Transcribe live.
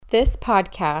This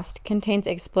podcast contains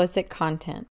explicit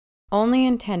content, only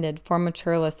intended for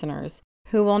mature listeners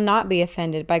who will not be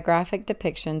offended by graphic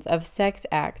depictions of sex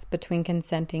acts between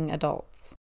consenting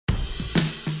adults.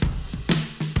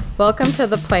 Welcome to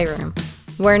the Playroom,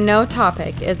 where no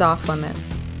topic is off limits.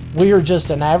 We are just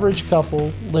an average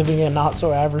couple living a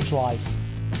not-so-average life.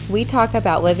 We talk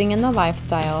about living in the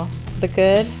lifestyle, the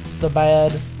good, The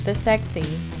bad, the sexy.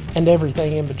 and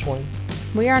everything in between.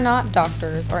 We are not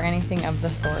doctors or anything of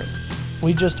the sort.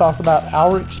 We just talk about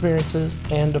our experiences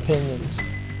and opinions.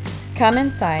 Come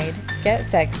inside, get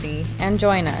sexy, and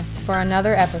join us for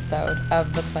another episode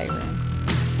of The Playroom.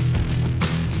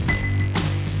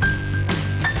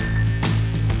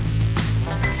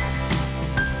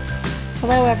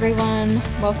 Hello everyone,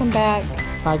 welcome back.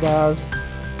 Hi guys.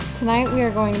 Tonight we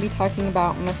are going to be talking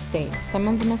about mistakes. Some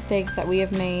of the mistakes that we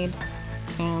have made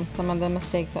and some of the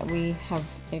mistakes that we have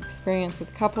experienced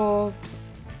with couples.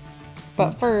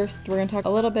 But first, we're going to talk a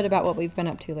little bit about what we've been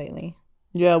up to lately.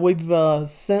 Yeah, we've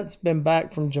since been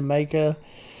back from Jamaica.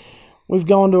 We've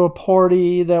gone to a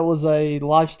party that was a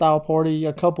lifestyle party.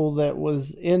 A couple that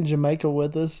was in Jamaica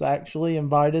with us actually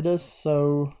invited us.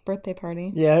 So Birthday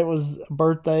party. yeah, it was a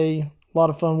birthday. A lot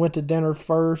of fun. Went to dinner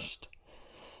first.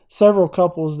 Several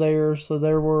couples there. So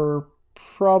there were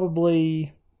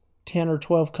probably 10 or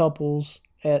 12 couples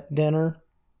at dinner.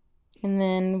 And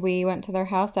then we went to their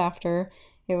house after.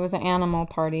 It was an animal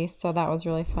party, so that was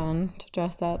really fun to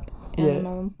dress up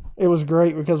animal. Yeah, it was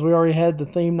great because we already had the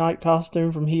theme night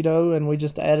costume from Hito and we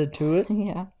just added to it.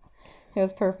 Yeah, it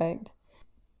was perfect.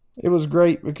 It was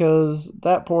great because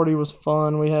that party was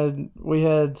fun. We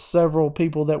had several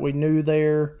people that we knew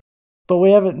there, but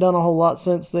we haven't done a whole lot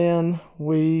since then.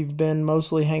 We've been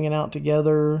mostly hanging out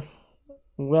together.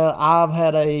 Well, I've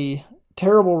had a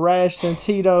terrible rash since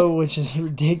Hito, which is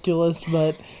ridiculous,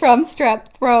 but From strep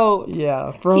throat.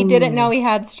 yeah, He didn't know he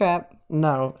had strep.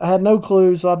 No, I had no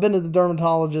clue. So I've been to the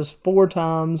dermatologist 4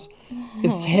 times.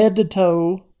 It's head to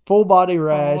toe, full body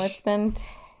rash. Oh, it's been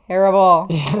terrible.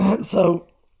 So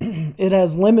it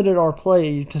has limited our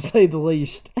play, to say the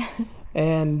least,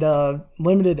 and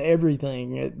limited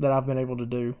everything that I've been able to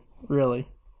do, really.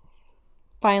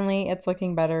 Finally, it's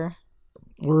looking better.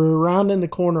 We're rounding the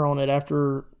corner on it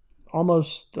after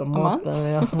almost a month.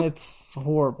 month? It's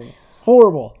horrible.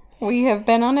 Horrible. We have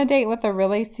been on a date with a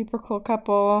really super cool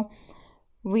couple.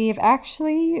 We've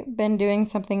actually been doing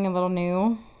something a little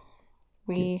new.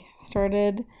 We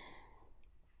started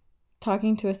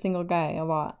talking to a single guy a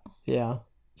lot. Yeah.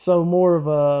 So more of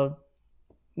a,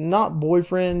 not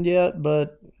boyfriend yet,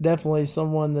 but definitely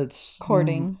someone that's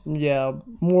Courting. Yeah,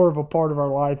 more of a part of our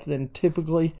life than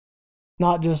typically.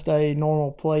 Not just a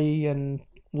normal play and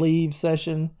leave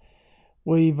session.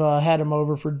 We've had him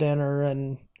over for dinner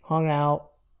and hung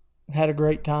out, had a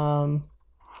great time.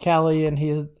 Callie and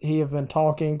he have been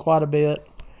talking quite a bit.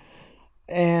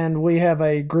 And we have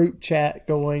a group chat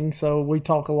going, so we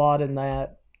talk a lot in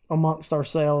that amongst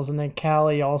ourselves. And then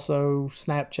Callie also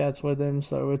Snapchats with him,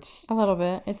 so it's... A little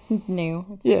bit. It's new.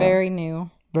 It's Yeah. very new.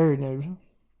 Very new.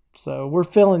 So we're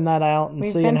filling that out and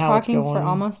seeing how it's going. We've been talking for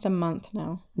almost a month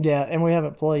now. Yeah, and we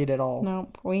haven't played at all.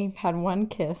 Nope. We've had one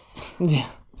kiss. Yeah,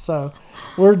 so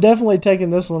we're definitely taking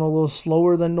this one a little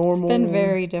slower than normal. It's been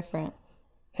very different.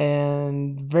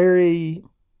 And very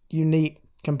unique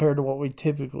compared to what we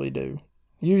typically do.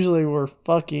 Usually we're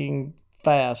fucking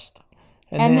fast.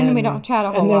 And then we don't chat a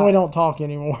whole lot. And then we don't talk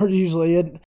anymore.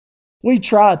 Usually we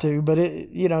try to, but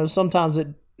sometimes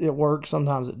it works,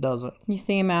 sometimes it doesn't. You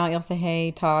see him out, you'll say,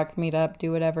 hey, talk, meet up,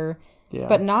 do whatever. Yeah.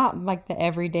 But not like the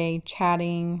everyday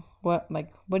chatting. What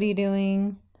are you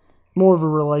doing? More of a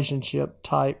relationship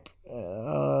type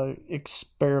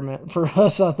experiment for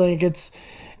us. I think it's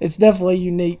definitely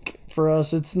unique for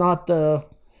us. It's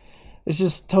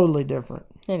just totally different.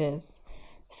 It is.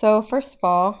 So first of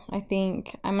all, I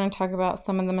think I'm going to talk about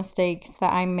some of the mistakes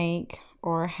that I make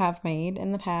or have made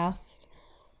in the past.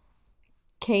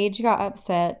 Cage got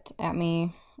upset at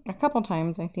me a couple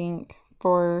times, I think,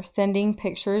 for sending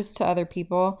pictures to other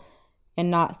people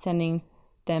and not sending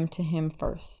them to him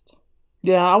first.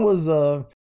 Yeah, I was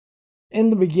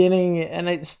in the beginning, and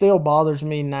it still bothers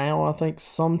me now, I think,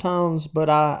 sometimes, but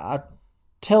I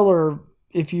tell her,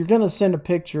 if you're going to send a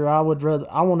picture, I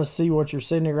want to see what you're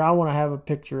sending, or I want to have a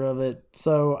picture of it,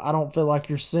 so I don't feel like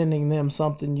you're sending them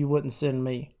something you wouldn't send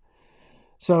me.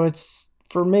 So it's,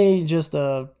 for me, just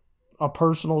a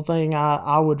personal thing.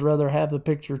 I would rather have the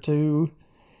picture too.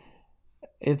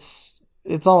 It's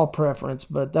all preference,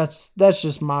 but that's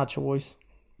just my choice.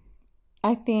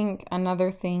 I think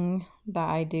another thing that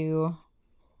I do,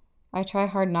 I try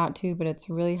hard not to, but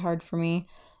it's really hard for me.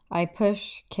 I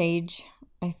push Cage,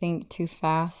 I think, too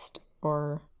fast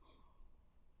or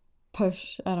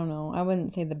push, I don't know, I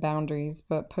wouldn't say the boundaries,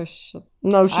 but push.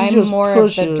 No, she I'm just more of the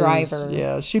pushes. driver.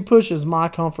 Yeah, she pushes my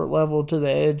comfort level to the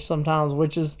edge sometimes,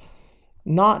 which is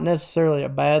not necessarily a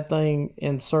bad thing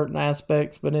in certain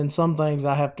aspects, but in some things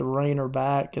I have to rein her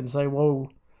back and say, "Whoa,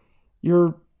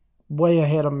 you're way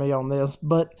ahead of me on this."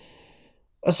 But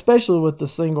especially with the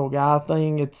single guy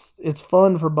thing, it's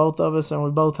fun for both of us, and we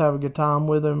both have a good time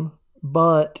with him.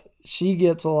 But she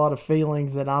gets a lot of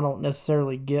feelings that I don't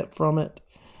necessarily get from it,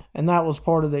 and that was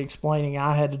part of the explaining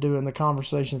I had to do in the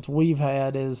conversations we've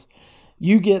had. Is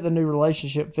you get the new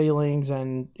relationship feelings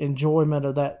and enjoyment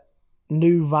of that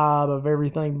new vibe of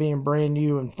everything being brand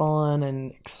new and fun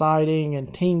and exciting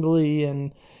and tingly,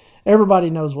 and everybody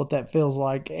knows what that feels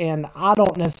like. And I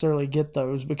don't necessarily get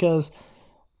those because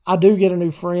I do get a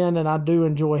new friend and I do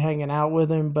enjoy hanging out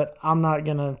with him, but I'm not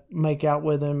going to make out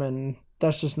with him, and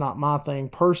that's just not my thing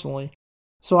personally.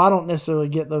 So I don't necessarily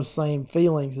get those same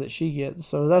feelings that she gets.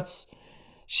 So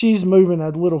she's moving a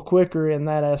little quicker in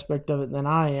that aspect of it than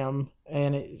I am.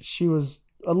 And she was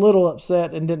a little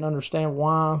upset and didn't understand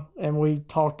why. And we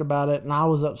talked about it, and I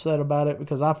was upset about it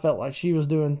because I felt like she was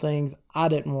doing things I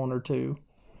didn't want her to.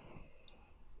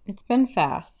 It's been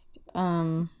fast.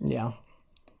 Yeah.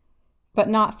 But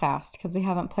not fast because we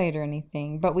haven't played or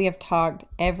anything. But we have talked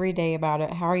every day about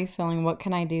it. How are you feeling? What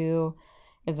can I do?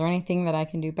 Is there anything that I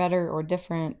can do better or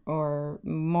different or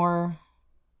more?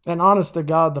 And honest to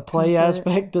God, the play Comfort.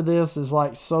 aspect of this is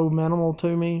like so minimal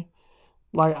to me.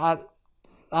 Like I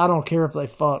don't care if they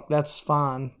fuck. That's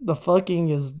fine. The fucking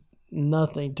is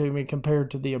nothing to me compared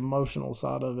to the emotional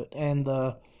side of it, and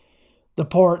the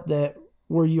part that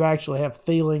where you actually have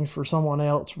feelings for someone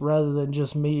else rather than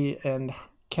just me and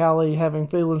Callie having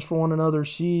feelings for one another.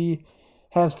 She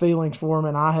has feelings for him,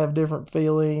 and I have different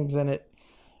feelings, and it,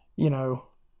 you know,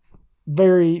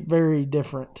 very, very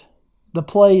different. The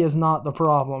play is not the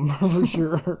problem for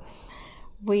sure.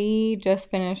 We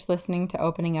just finished listening to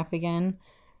Opening Up Again.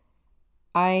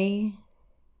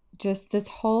 This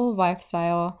whole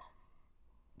lifestyle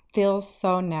feels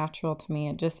so natural to me.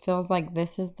 It just feels like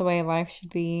this is the way life should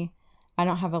be. I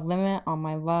don't have a limit on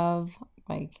my love.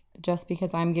 Like, just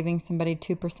because I'm giving somebody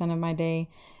 2% of my day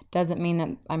doesn't mean that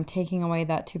I'm taking away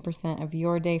that 2% of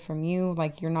your day from you.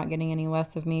 Like, you're not getting any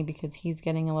less of me because he's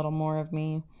getting a little more of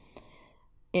me.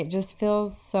 It just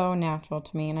feels so natural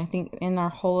to me. And I think in our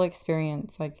whole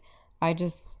experience, like, I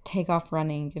just take off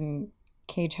running and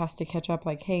Cage has to catch up,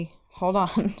 like, hey, hold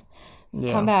on,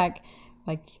 Yeah. come back.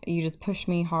 Like, you just push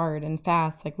me hard and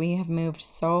fast. Like, we have moved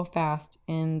so fast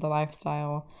in the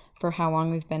lifestyle for how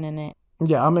long we've been in it.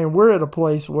 Yeah, I mean, we're at a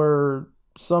place where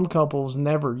some couples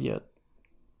never get.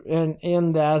 And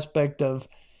in the aspect of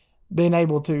being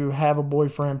able to have a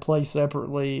boyfriend, play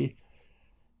separately,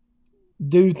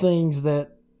 do things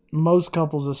that most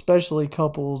couples, especially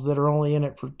couples that are only in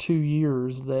it for 2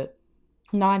 years, that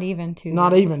Not even 2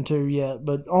 not years. even 2 yet,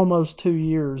 but almost 2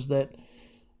 years, that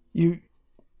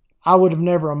I would have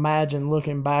never imagined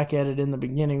looking back at it in the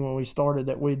beginning when we started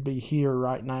that we'd be here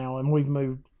right now. And we've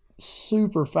moved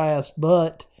super fast,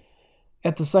 but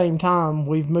at the same time,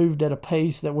 we've moved at a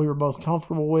pace that we were both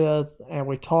comfortable with, and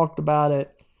we talked about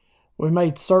it. We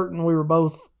made certain we were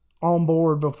both on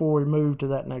board before we moved to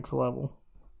that next level.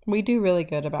 We do really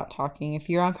good about talking. If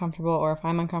you're uncomfortable or if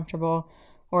I'm uncomfortable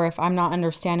or if I'm not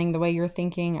understanding the way you're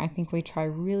thinking, I think we try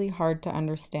really hard to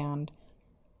understand.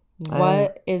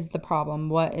 What is the problem?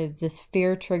 What is this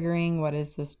fear triggering? What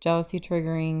is this jealousy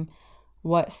triggering?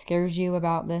 What scares you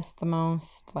about this the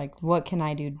most? Like, what can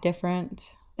I do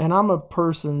different? And I'm a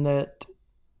person that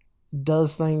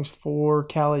does things for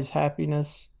Callie's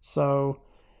happiness. So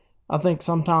I think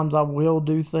sometimes I will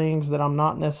do things that I'm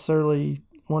not necessarily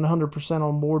 100%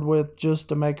 on board with just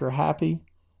to make her happy,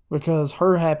 because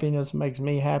her happiness makes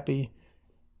me happy.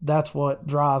 That's what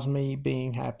drives me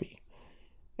being happy.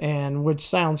 And which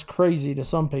sounds crazy to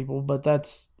some people, but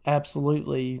that's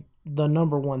absolutely the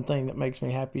number one thing that makes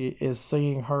me happy, is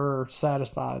seeing her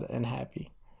satisfied and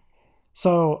happy.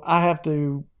 So I have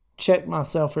to check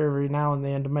myself every now and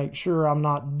then to make sure I'm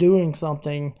not doing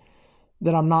something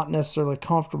that I'm not necessarily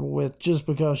comfortable with just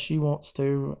because she wants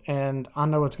to and I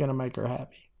know it's going to make her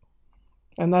happy.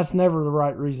 And that's never the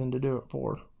right reason to do it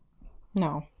for.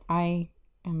 No, I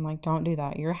am like, don't do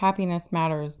that. Your happiness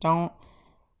matters. Don't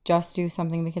just do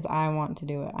something because I want to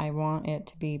do it. I want it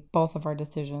to be both of our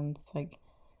decisions. Like,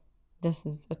 this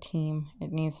is a team.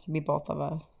 It needs to be both of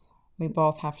us. We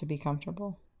both have to be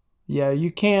comfortable. Yeah,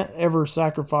 you can't ever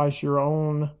sacrifice your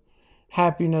own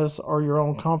happiness or your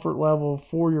own comfort level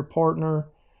for your partner,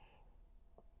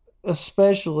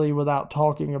 especially without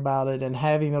talking about it and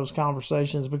having those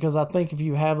conversations. Because I think if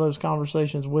you have those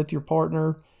conversations with your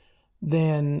partner,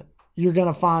 then you're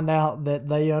going to find out that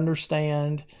they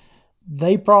understand.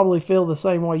 They probably feel the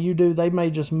same way you do. They may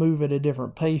just move at a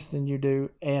different pace than you do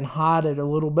and hide it a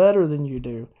little better than you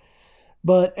do.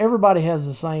 But everybody has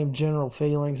the same general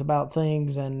feelings about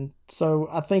things. And so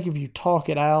I think if you talk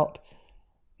it out,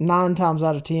 9 times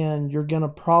out of 10, you're going to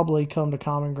probably come to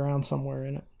common ground somewhere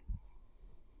in it.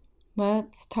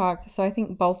 Let's talk. So I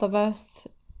think both of us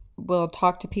will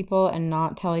talk to people and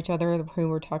not tell each other who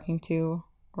we're talking to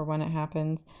or when it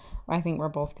happens. I think we're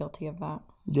both guilty of that.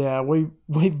 Yeah,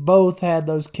 we've both had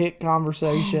those kick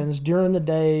conversations during the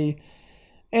day,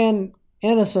 and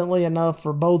innocently enough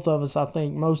for both of us, I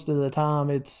think most of the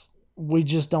time we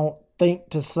just don't think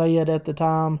to say it at the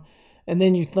time, and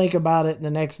then you think about it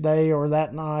the next day or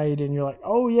that night, and you're like,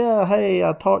 oh yeah, hey,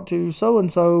 I talked to so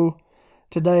and so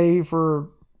today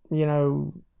for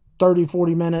 30,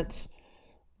 40 minutes,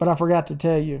 but I forgot to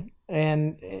tell you,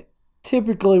 and it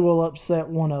typically will upset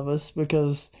one of us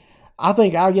because I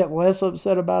think I get less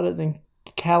upset about it than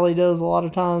Callie does a lot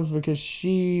of times because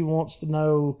she wants to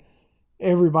know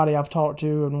everybody I've talked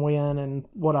to and when and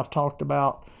what I've talked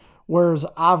about. Whereas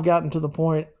I've gotten to the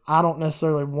point I don't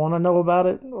necessarily want to know about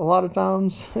it a lot of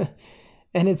times.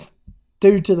 And it's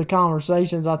due to the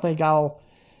conversations. I think I'll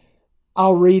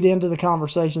read into the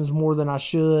conversations more than I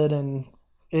should, and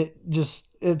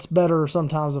it's better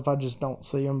sometimes if I just don't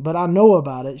see them. But I know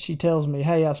about it. She tells me,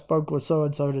 hey, I spoke with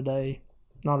so-and-so today.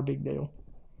 Not a big deal.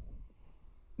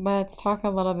 Let's talk a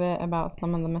little bit about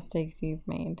some of the mistakes you've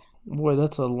made. Boy,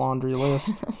 that's a laundry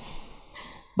list.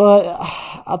 But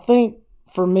I think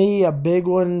for me, a big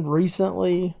one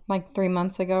recently. Like 3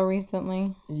 months ago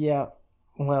recently? Yeah.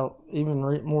 Well, even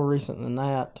more recent than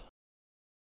that.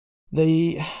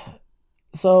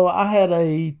 So I had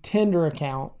a Tinder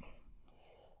account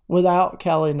without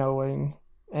Callie knowing,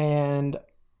 and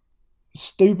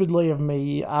stupidly of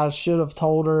me, I should have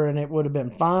told her and it would have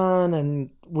been fine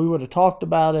and we would have talked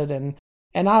about it, and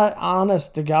I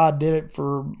honest to God did it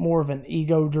for more of an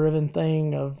ego driven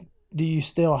thing of, do you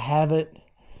still have it?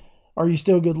 Are you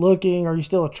still good looking? Are you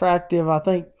still attractive? I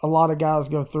think a lot of guys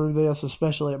go through this,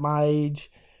 especially at my age.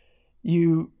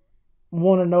 You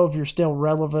want to know if you're still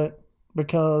relevant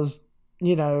because,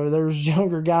 there's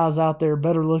younger guys out there,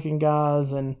 better looking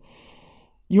guys, and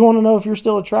you want to know if you're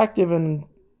still attractive and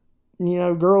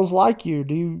girls like you.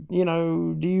 Do you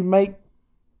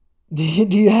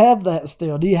have that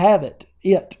still? Do you have it?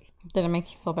 Did it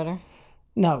make you feel better?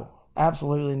 No,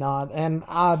 absolutely not. And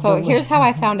here's how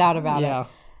I found out about yeah. it.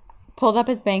 Pulled up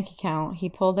his bank account. He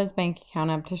pulled his bank account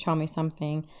up to show me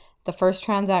something. The first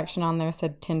transaction on there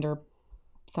said Tinder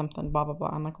something, blah, blah, blah.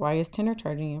 I'm like, why is Tinder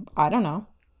charging you? I don't know.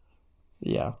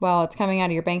 Yeah. Well, it's coming out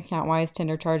of your bank account. Why is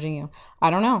Tinder charging you?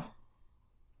 I don't know.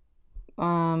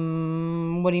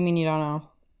 What do you mean you don't know?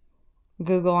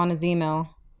 Google on his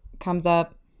email. Comes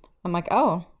up. I'm like,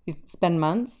 oh, it's been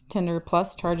months. Tinder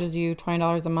Plus charges you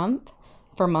 $20 a month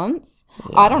for months.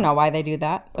 Yeah. I don't know why they do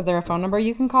that. Is there a phone number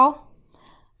you can call?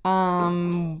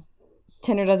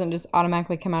 Tinder doesn't just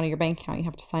automatically come out of your bank account. You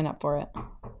have to sign up for it.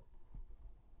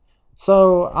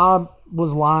 So I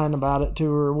was lying about it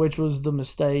to her, which was the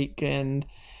mistake. And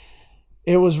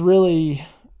it was really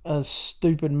a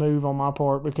stupid move on my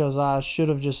part because I should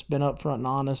have just been upfront and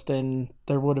honest and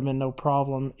there would have been no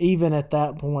problem. Even at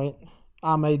that point,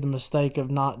 I made the mistake of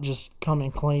not just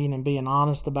coming clean and being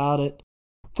honest about it.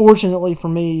 Fortunately for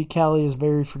me, Callie is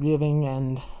very forgiving,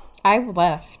 and I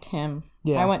left him.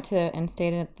 Yeah. I went to and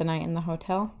stayed the night in the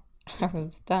hotel. I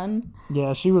was done.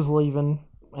 Yeah, she was leaving,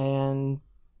 and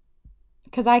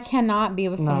because I cannot be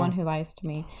with someone who lies to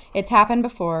me. It's happened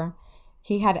before.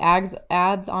 He had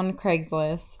ads on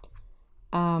Craigslist.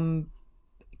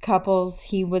 Couples.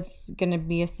 He was going to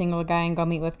be a single guy and go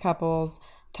meet with couples,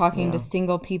 talking to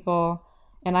single people.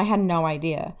 And I had no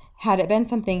idea. Had it been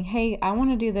something, hey, I want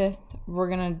to do this. We're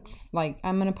going to,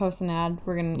 I'm going to post an ad.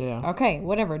 We're going to, okay,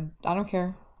 whatever. I don't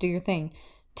care. Do your thing.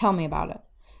 Tell me about it.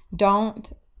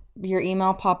 Don't your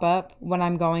email pop up when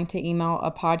I'm going to email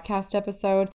a podcast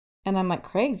episode. And I'm like,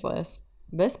 Craigslist,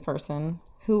 this person,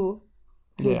 who's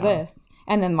this?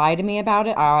 And then lie to me about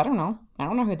it. I don't know. I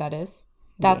don't know who that is.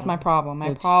 That's my problem.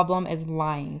 My problem is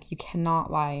lying. You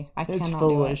cannot lie. It's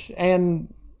foolish. Do it.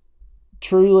 And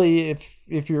truly,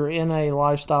 if you're in a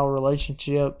lifestyle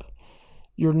relationship,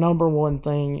 your number one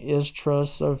thing is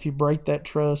trust. So if you break that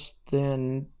trust,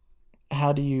 then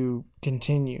how do you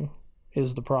continue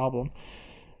is the problem.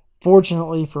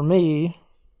 Fortunately for me,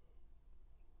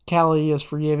 Callie is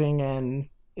forgiving and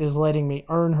is letting me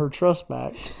earn her trust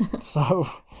back. So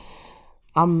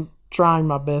I'm trying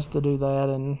my best to do that,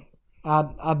 and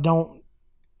I don't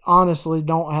honestly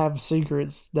don't have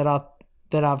secrets that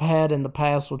I've had in the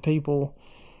past with people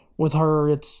with her,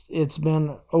 it's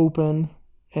been open,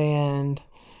 and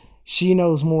she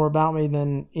knows more about me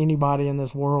than anybody in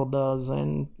this world does,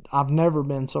 and I've never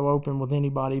been so open with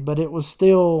anybody. But it was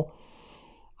still,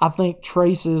 I think,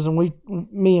 traces, and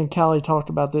me and Callie talked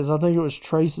about this. I think it was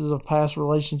traces of past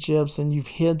relationships, and you've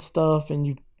hid stuff, and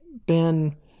you've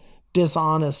been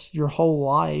dishonest your whole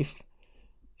life,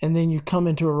 and then you come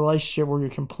into a relationship where you're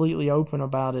completely open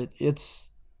about it. It's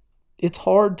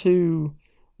hard to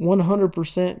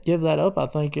 100% give that up, I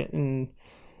think, and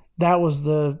that was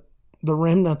the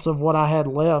remnants of what I had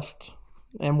left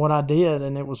and what I did,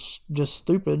 and it was just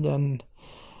stupid, and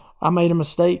I made a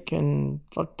mistake and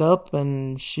fucked up,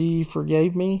 and she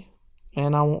forgave me,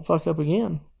 and I won't fuck up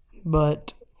again.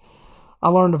 But I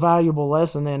learned a valuable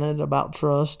lesson in it about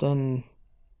trust and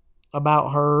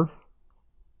about her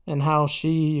and how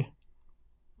she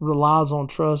relies on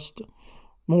trust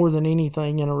more than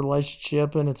anything in a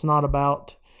relationship, and it's not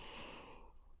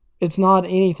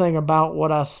anything about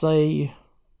what I say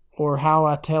or how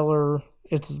I tell her.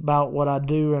 It's about what I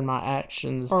do and my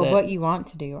actions. Or what you want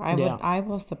to do. I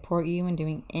will support you in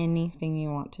doing anything you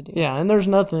want to do. Yeah, and there's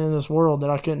nothing in this world that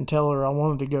I couldn't tell her I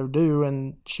wanted to go do,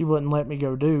 and she wouldn't let me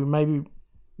go do. Maybe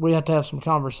we have to have some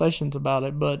conversations about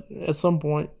it, but at some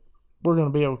point, we're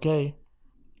going to be okay.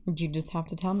 You just have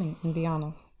to tell me and be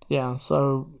honest. Yeah,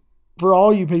 so for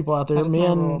all you people out there,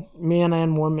 men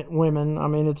and women, I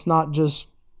mean, it's not just,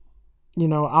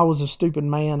 I was a stupid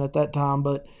man at that time,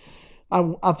 but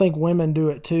I think women do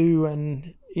it too.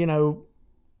 And,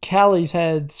 Callie's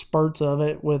had spurts of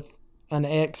it with an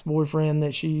ex-boyfriend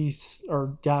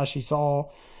or guy she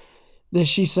saw, that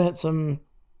she sent some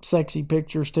sexy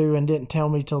pictures to and didn't tell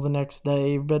me till the next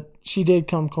day. But she did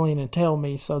come clean and tell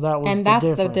me, so that was the difference.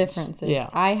 And that's the difference. Yeah.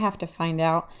 I have to find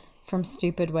out from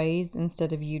stupid ways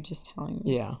instead of you just telling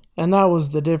me. Yeah, and that was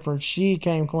the difference. She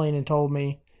came clean and told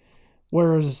me,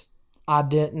 whereas I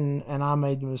didn't, and I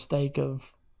made the mistake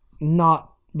of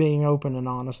not being open and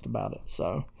honest about it.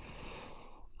 So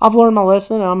I've learned my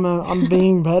lesson. I'm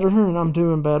being better, and I'm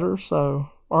doing better. So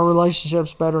our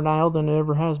relationship's better now than it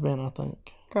ever has been, I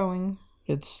think. Growing.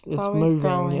 It's moving.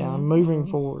 Growing. Yeah, moving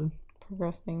forward.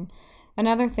 Progressing.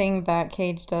 Another thing that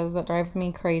Cage does that drives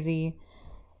me crazy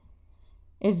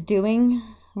is doing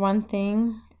one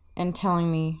thing and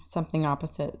telling me something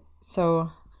opposite.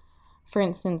 So, for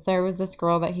instance, there was this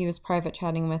girl that he was private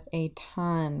chatting with a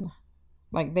ton.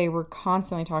 Like, they were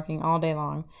constantly talking all day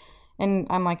long. And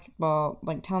I'm like, well,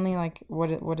 like, tell me, like,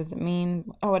 what does it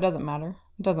mean? Oh, it doesn't matter.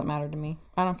 It doesn't matter to me.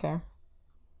 I don't care.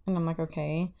 And I'm like,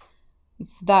 okay.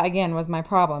 So that, again, was my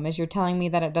problem, is you're telling me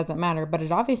that it doesn't matter. But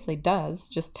it obviously does.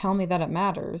 Just tell me that it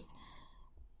matters.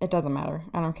 It doesn't matter.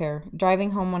 I don't care.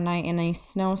 Driving home one night in a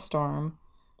snowstorm,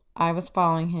 I was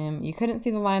following him. You couldn't see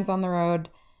the lines on the road,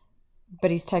 but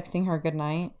he's texting her good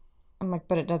night. I'm like,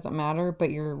 but it doesn't matter.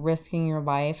 But you're risking your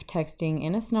life texting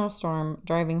in a snowstorm,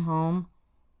 driving home.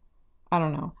 I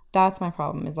don't know. That's my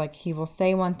problem, is like, he will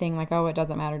say one thing like, oh, it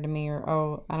doesn't matter to me, or,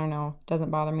 oh, I don't know, it doesn't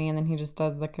bother me, and then he just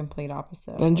does the complete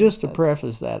opposite. And just to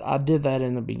preface that, I did that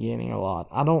in the beginning a lot.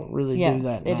 I don't really do that now.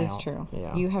 Yes, it is true.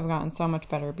 Yeah. You have gotten so much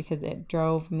better, because it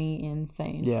drove me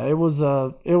insane. Yeah, it was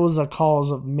a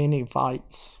cause of many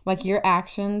fights. Like, your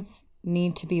actions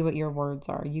need to be what your words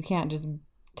are. You can't just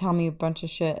tell me a bunch of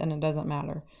shit and it doesn't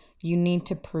matter. You need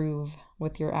to prove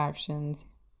with your actions,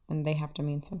 and they have to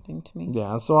mean something to me.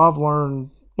 Yeah, so I've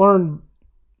learned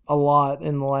a lot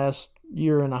in the last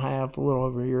year and a half, a little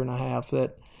over a year and a half,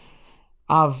 that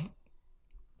I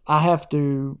have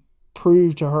to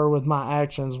prove to her with my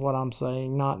actions what I'm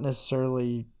saying, not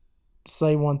necessarily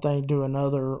say one thing, do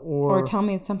another, or tell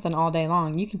me something all day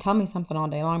long. You can tell me something all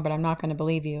day long, but I'm not going to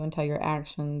believe you until your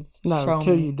actions show me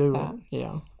until you do it.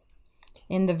 Yeah.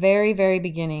 In the very, very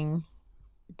beginning,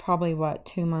 probably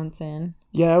 2 months in.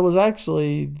 Yeah, it was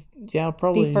actually,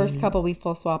 probably the first couple we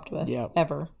full swapped with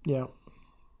ever. Yeah.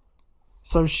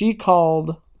 So she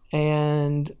called,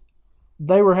 and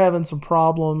they were having some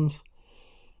problems,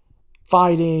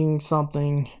 fighting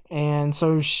something, and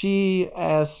so she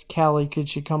asked Callie, could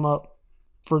she come up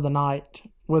for the night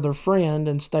with her friend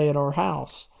and stay at our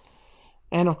house?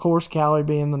 And of course, Callie,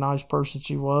 being the nice person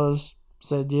she was,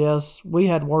 said yes. We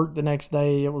had work the next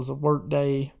day. It was a work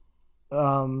day.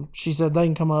 She said they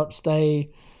can come up,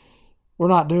 stay. We're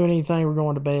not doing anything. We're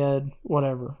going to bed,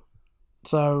 whatever.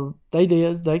 So they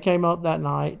did. They came up that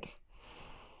night.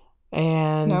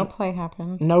 And no play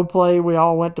happened. No play. We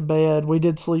all went to bed. We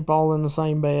did sleep all in the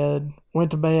same bed.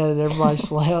 Went to bed. Everybody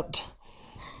slept.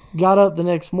 Got up the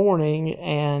next morning,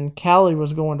 and Callie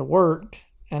was going to work.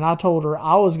 And I told her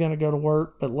I was going to go to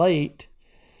work, but late.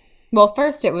 Well,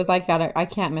 first it was like that. I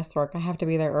can't miss work. I have to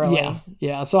be there early.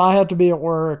 Yeah. So I have to be at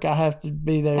work. I have to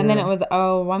be there. And then it was,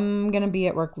 oh, I'm going to be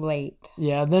at work late.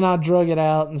 Yeah. Then I drug it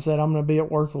out and said I'm going to be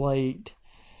at work late.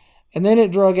 And then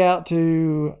it drug out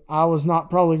to I was not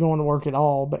probably going to work at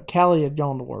all, but Callie had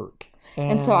gone to work.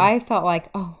 And so I felt like,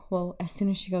 oh, well, as soon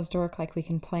as she goes to work, like, we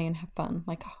can play and have fun.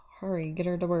 Like, oh, hurry, get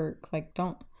her to work. Like,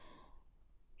 don't.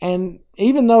 And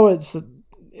even though it's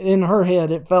in her head,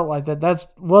 it felt like that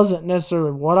wasn't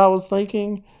necessarily what I was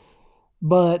thinking,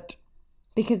 but...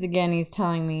 Because, again, he's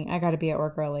telling me I got to be at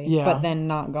work early, but then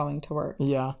not going to work.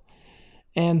 Yeah.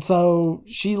 And so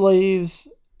she leaves,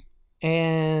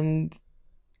 and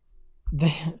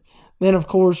then, of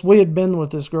course, we had been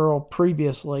with this girl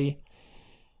previously,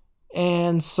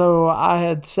 and so I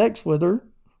had sex with her,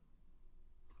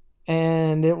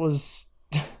 and it was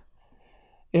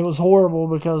horrible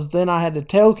because then I had to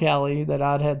tell Callie that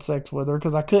I'd had sex with her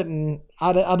because I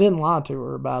didn't lie to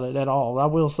her about it at all. I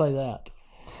will say that.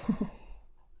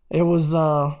 It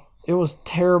was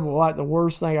terrible, like the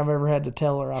worst thing I've ever had to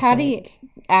tell her. Had he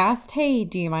asked, hey,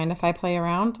 do you mind if I play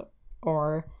around?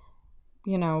 Or,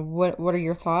 what are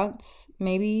your thoughts,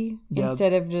 maybe? Yeah,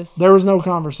 instead of just... There was no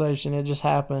conversation. It just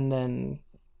happened, and...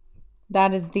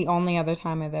 That is the only other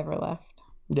time I've ever left.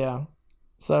 Yeah.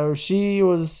 So she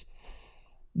was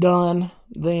done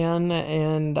then,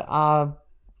 and I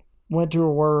went to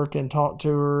her work and talked to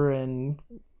her, and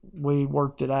we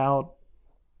worked it out,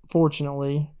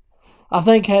 fortunately. I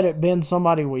think had it been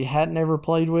somebody we hadn't ever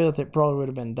played with, it probably would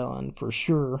have been done, for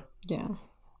sure. Yeah.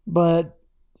 But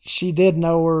she did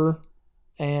know her,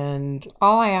 and...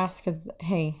 All I ask is,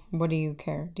 hey, what do you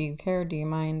care? Do you care? Do you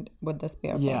mind? Would this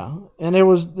be okay? Yeah. And that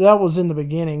was in the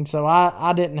beginning, so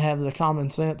I didn't have the common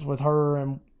sense with her,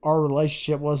 and our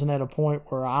relationship wasn't at a point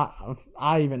where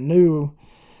I even knew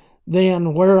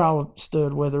then where I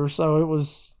stood with her, so it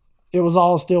was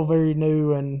all still very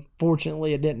new, and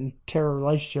fortunately it didn't tear a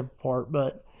relationship apart.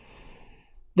 But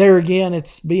there again,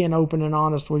 it's being open and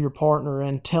honest with your partner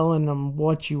and telling them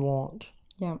what you want.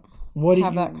 Yeah.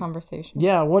 Have that conversation.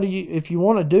 Yeah. If you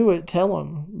want to do it, tell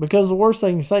them, because the worst thing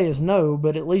you can say is no,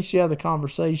 but at least you have the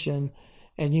conversation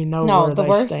and where they stand. No, the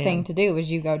worst thing to do is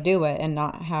you go do it and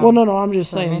not have Well, no, I'm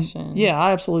just permission. saying, yeah,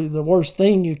 absolutely the worst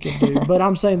thing you can do. But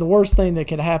I'm saying the worst thing that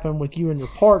could happen with you and your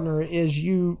partner is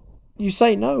you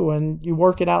say no and you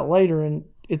work it out later and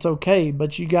it's okay,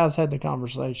 but you guys had the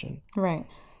conversation. Right.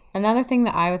 Another thing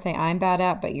that I would say I'm bad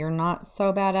at, but you're not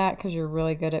so bad at because you're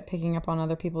really good at picking up on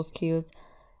other people's cues.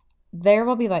 There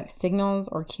will be like signals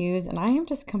or cues, and I am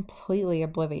just completely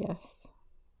oblivious.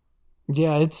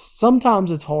 Yeah,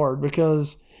 sometimes it's hard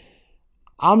because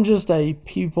I'm just a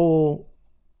people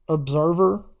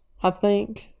observer, I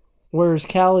think, whereas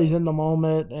Callie's in the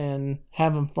moment and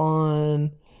having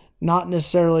fun, not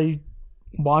necessarily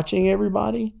watching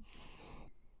everybody.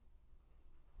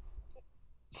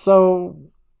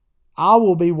 So I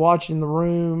will be watching the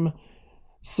room,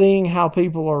 seeing how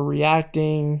people are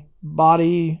reacting,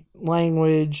 body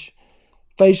language,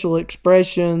 facial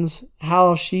expressions,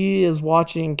 how she is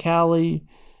watching Callie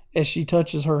as she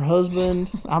touches her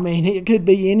husband. I mean, it could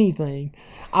be anything.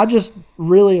 I just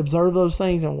really observe those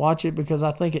things and watch it because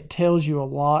I think it tells you a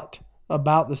lot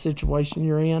about the situation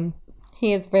you're in.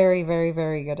 He is very, very,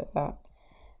 very good at that.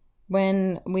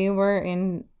 When we were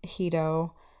in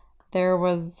Hito, there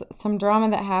was some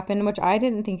drama that happened, which I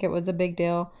didn't think it was a big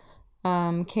deal.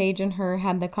 Cage and her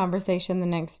had the conversation the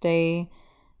next day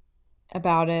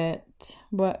about it.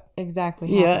 What exactly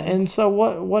happened? Yeah, and so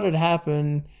what had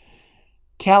happened,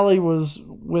 Callie was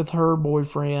with her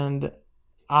boyfriend.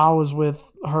 I was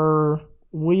with her.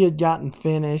 We had gotten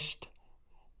finished,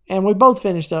 and we both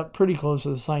finished up pretty close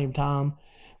at the same time.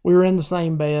 We were in the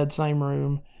same bed, same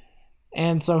room,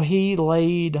 and so he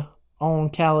laid on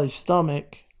Callie's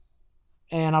stomach,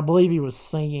 and I believe he was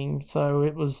singing, so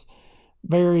it was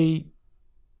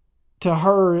to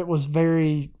her, it was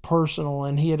very personal,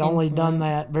 and he had only done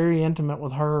that, very intimate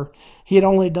with her. He had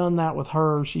only done that with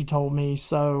her, she told me,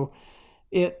 so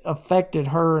it affected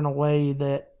her in a way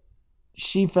that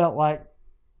she felt like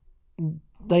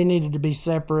they needed to be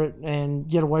separate and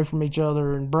get away from each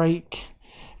other and break,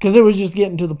 because it was just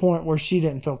getting to the point where she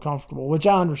didn't feel comfortable, which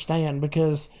I understand,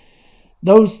 because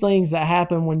those things that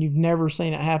happen when you've never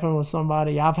seen it happen with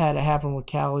somebody, I've had it happen with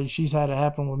Callie, she's had it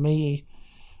happen with me.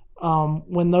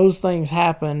 When those things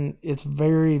happen, it's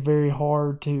very, very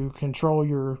hard to control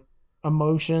your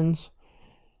emotions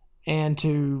and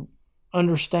to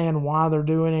understand why they're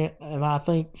doing it. And I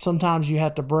think sometimes you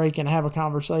have to break and have a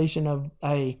conversation of,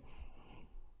 hey,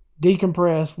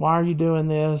 decompress. Why are you doing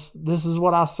this? This is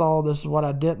what I saw. This is what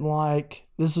I didn't like.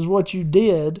 This is what you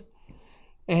did.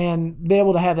 and be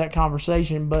able to have that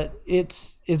conversation. But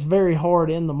it's very hard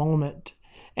in the moment.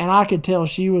 And I could tell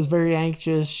she was very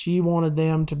anxious. She wanted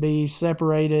them to be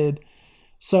separated.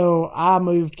 So I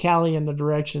moved Callie in the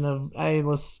direction of, hey,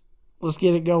 let's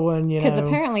get it going, Because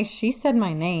apparently she said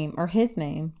my name, or his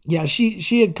name. Yeah,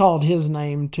 she had called his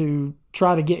name to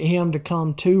try to get him to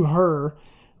come to her,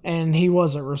 and he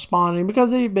wasn't responding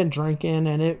because he'd been drinking,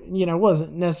 and it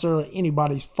wasn't necessarily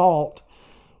anybody's fault,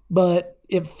 but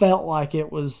it felt like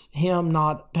it was him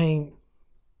not paying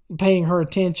her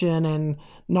attention and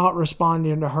not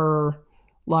responding to her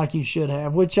like you should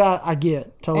have, which I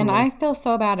get totally. And I feel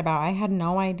so bad about it. I had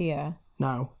no idea.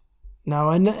 No,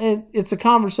 and it's a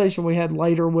conversation we had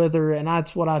later with her, and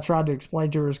that's what I tried to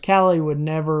explain to her, is Callie would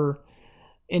never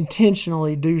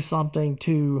intentionally do something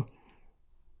to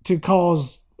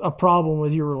cause a problem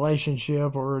with your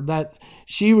relationship, or that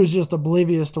she was just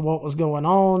oblivious to what was going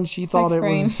on. She thought it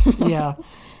was, yeah,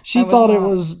 she thought it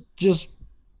was just,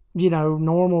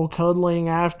 normal cuddling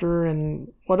after and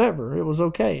whatever. It was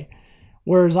okay.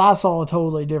 Whereas I saw a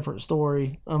totally different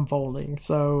story unfolding.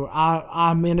 So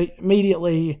I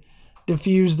immediately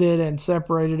diffused it and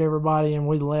separated everybody, and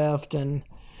we left. And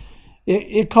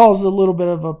it caused a little bit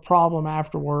of a problem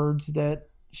afterwards, that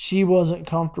she wasn't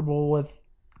comfortable with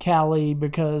Callie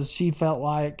because she felt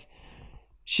like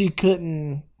she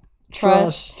couldn't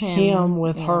trust him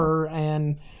with her,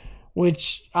 and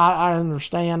which I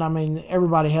understand. I mean,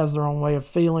 everybody has their own way of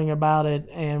feeling about it,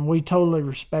 and we totally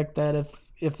respect that.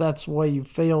 If that's the way you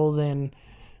feel, then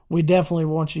we definitely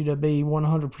want you to be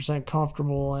 100%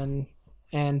 comfortable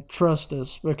and trust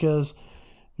us, because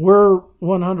we're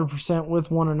 100%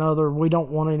 with one another. We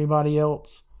don't want anybody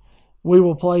else. We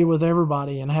will play with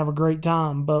everybody and have a great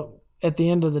time, but at the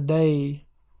end of the day,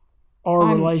 our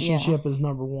relationship is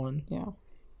number one. Yeah.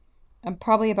 And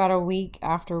probably about a week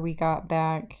after we got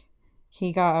back,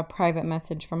 he got a private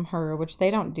message from her, which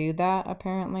they don't do that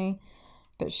apparently.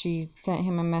 But she sent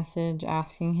him a message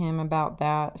asking him about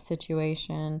that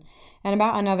situation and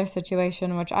about another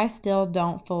situation, which I still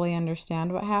don't fully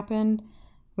understand what happened.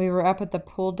 We were up at the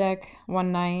pool deck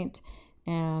one night,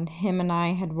 and him and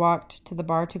I had walked to the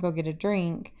bar to go get a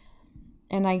drink.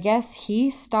 And I guess he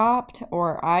stopped,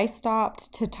 or I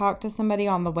stopped, to talk to somebody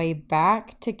on the way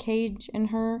back to Cage and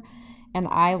her. And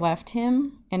I left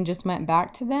him and just went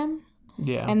back to them.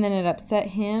 Yeah. And then it upset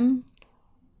him.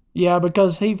 Yeah,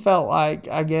 because he felt like,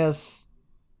 I guess,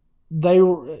 they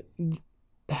were,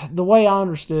 the way I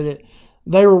understood it,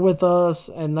 they were with us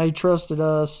and they trusted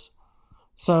us.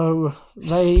 So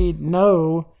they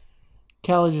know.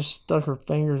 Callie just stuck her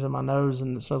fingers in my nose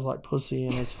and it smells like pussy,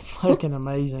 and it's fucking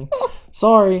amazing.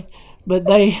 Sorry, but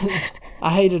I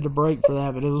hated to break for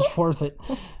that, but it was worth it.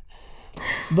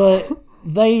 But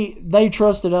they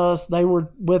trusted us. They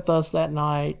were with us that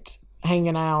night,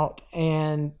 hanging out,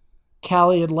 and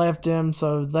Callie had left him,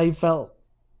 so they felt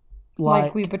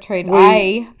like I betrayed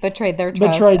their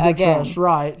trust trust,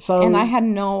 right. So, and I had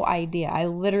no idea. I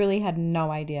literally had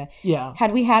no idea. Yeah.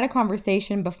 Had we had a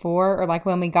conversation before, or like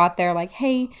when we got there, like,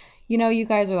 hey, you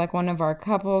guys are like one of our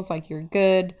couples, like you're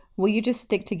good. Will you just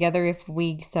stick together if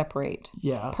we separate?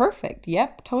 Yeah. Perfect.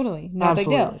 Yep, totally. No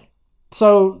Absolutely. Big deal.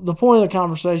 So the point of the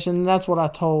conversation, that's what I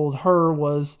told her,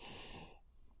 was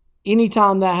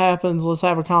anytime that happens, let's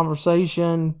have a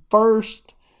conversation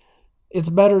first. It's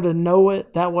better to know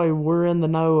it. That way we're in the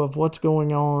know of what's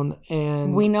going on.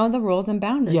 And we know the rules and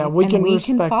boundaries. Yeah, we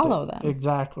can follow them.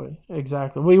 Exactly.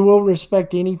 We will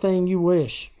respect anything you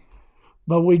wish.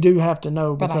 But we do have to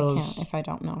know, because... But I can't if I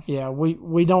don't know. Yeah,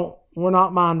 we're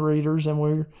not mind readers, and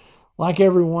we're like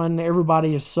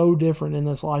everybody is so different in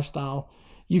this lifestyle.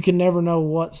 You can never know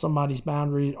what somebody's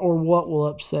boundaries or what will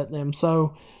upset them.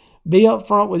 So be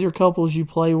upfront with your couples you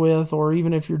play with, or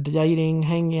even if you're dating,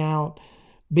 hanging out.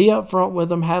 Be upfront with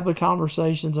them. Have the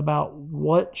conversations about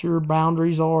what your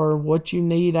boundaries are, what you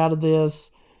need out of this.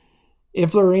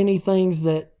 If there are any things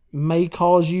that may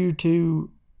cause you to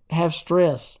have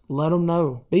stress, let them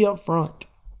know. Be upfront.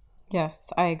 Yes,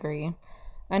 I agree.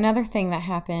 Another thing that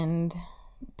happened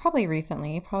probably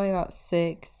recently, probably about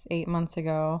 6-8 months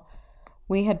ago,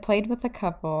 we had played with a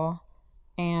couple,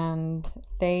 and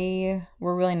they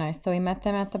were really nice. So we met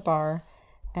them at the bar,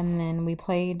 and then we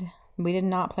played. We did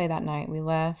not play that night. We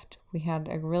left. We had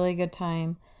a really good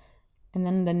time. And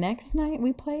then the next night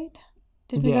we played.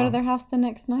 Did we go to their house the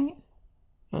next night?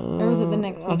 Or was it the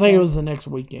next weekend? I think it was the next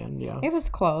weekend, yeah. It was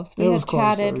close. We had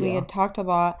chatted. We had talked a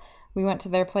lot. We went to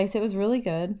their place. It was really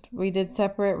good. We did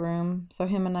separate room. So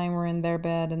him and I were in their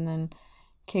bed, and then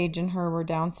Cage and her were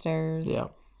downstairs. Yeah.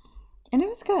 And it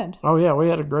was good. Oh, yeah. We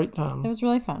had a great time. It was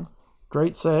really fun.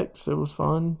 Great sex. It was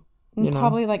fun. You know?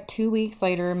 Probably like 2 weeks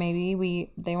later,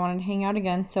 maybe they wanted to hang out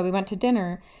again, so we went to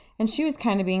dinner, and she was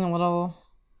kind of being a little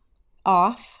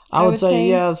off. I would say,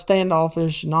 yeah,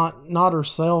 standoffish, not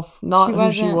herself, not She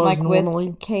who she wasn't was like normally.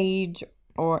 with Cage,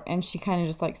 and she kind of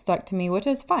just like stuck to me, which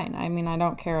is fine. I mean, I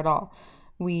don't care at all.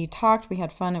 We talked, we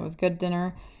had fun, it was good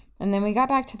dinner, and then we got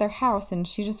back to their house, and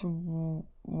she just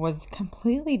was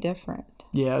completely different.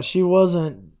 Yeah, she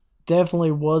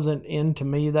definitely wasn't into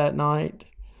me that night.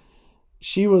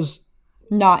 She was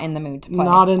not in the mood to play.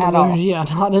 Not in the mood, all. Yeah,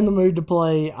 not in the mood to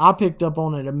play. I picked up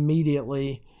on it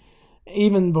immediately,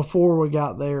 even before we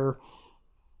got there.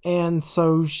 And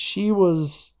so she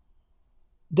was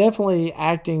definitely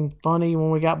acting funny when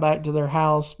we got back to their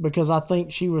house because I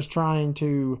think she was trying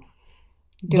to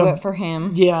do it for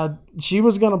him. Yeah, she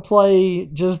was going to play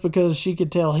just because she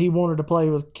could tell he wanted to play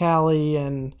with Callie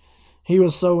and he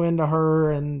was so into her.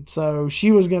 And so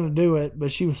she was going to do it,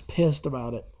 but she was pissed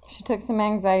about it. She took some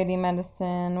anxiety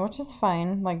medicine, which is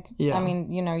fine. Like, yeah. I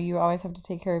mean, you always have to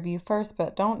take care of you first,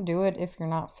 but don't do it if you're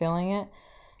not feeling it.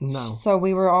 No. So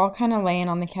we were all kind of laying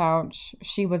on the couch.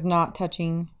 She was not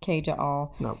touching Cage at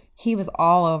all. No. He was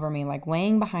all over me, like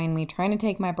laying behind me, trying to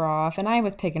take my bra off, and I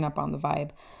was picking up on the vibe.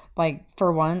 Like,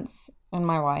 for once in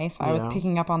my life, I was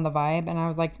picking up on the vibe, and I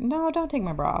was like, no, don't take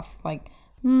my bra off. Like,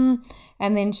 And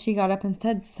then she got up and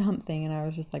said something, and I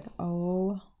was just like,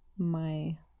 oh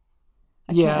my.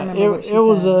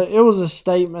 It was a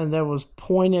statement that was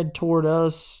pointed toward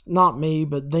us, not me,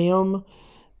 but them.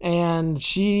 And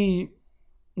she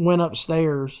went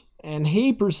upstairs, and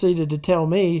he proceeded to tell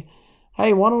me,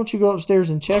 hey, why don't you go upstairs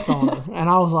and check on her? And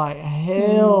I was like,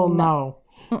 hell no.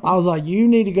 I was like, you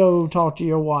need to go talk to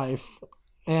your wife,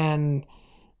 and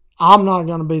I'm not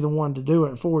going to be the one to do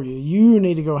it for you. You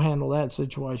need to go handle that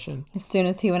situation. As soon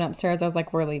as he went upstairs, I was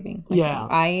like, we're leaving. Like, yeah.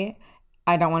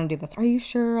 I don't want to do this. Are you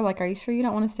sure? Like, are you sure you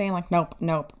don't want to stay? And like,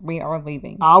 nope, we are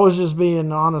leaving. I was just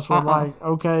being honest with like,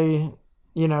 okay,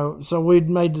 so we'd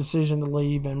made the decision to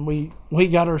leave, and we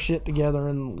got our shit together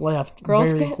and left Girls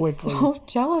very get quickly. So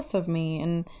jealous of me,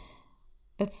 and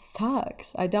it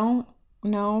sucks. I don't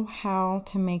know how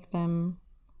to make them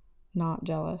not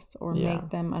jealous or make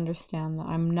them understand that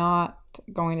I'm not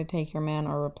going to take your man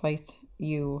or replace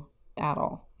you at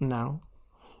all. No.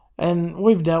 And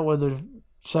we've dealt with it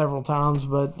several times,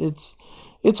 but it's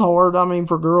hard. I mean,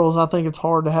 for girls, I think it's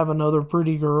hard to have another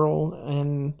pretty girl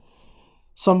and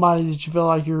somebody that you feel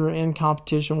like you're in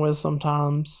competition with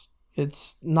sometimes.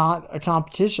 It's not a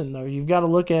competition, though. You've got to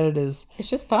look at it as... It's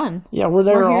just fun. Yeah, we're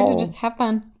here to just have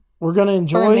fun. We're going to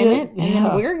enjoy for a minute, it. And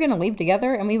then we're going to leave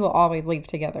together, and we will always leave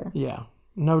together. Yeah,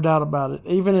 no doubt about it.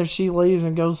 Even if she leaves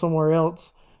and goes somewhere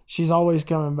else, she's always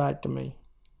coming back to me,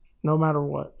 no matter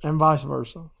what, and vice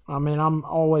versa. I mean, I'm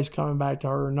always coming back to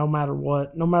her no matter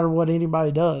what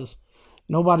anybody does.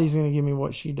 Nobody's going to give me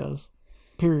what she does,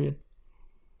 period.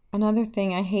 Another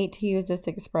thing, I hate to use this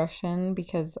expression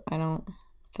because I don't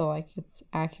feel like it's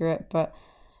accurate, but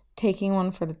taking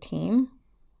one for the team.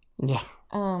 Yeah.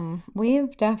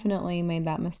 We've definitely made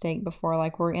that mistake before.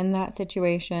 Like, we're in that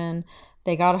situation.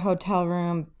 They got a hotel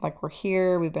room. Like, we're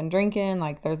here. We've been drinking.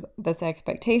 Like, there's this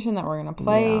expectation that we're going to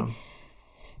play. Yeah.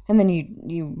 And then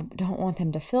you don't want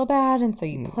them to feel bad, and so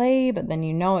you play, but then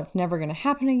it's never going to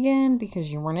happen again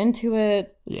because you weren't into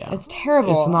it. Yeah. It's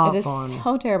terrible. It's not fun. It is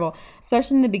so terrible.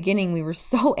 Especially in the beginning, we were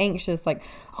so anxious. Like,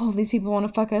 oh, these people want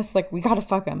to fuck us. Like, we got to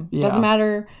fuck them. Yeah. Doesn't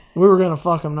matter. We were going to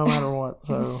fuck them no matter what.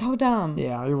 So. It was so dumb.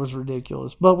 Yeah, it was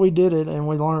ridiculous. But we did it, and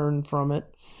we learned from it.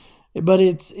 But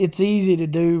it's easy to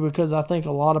do because I think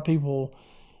a lot of people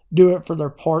do it for their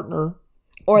partner.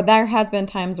 Or there has been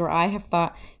times where I have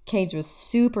thought Cage was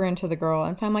super into the girl,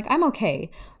 and so I'm like, I'm okay.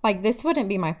 Like, this wouldn't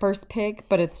be my first pick,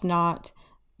 but it's not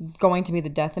going to be the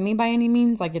death of me by any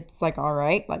means. Like, it's like, all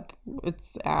right, like,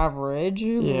 it's average.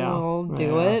 Yeah. We'll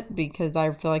do it because I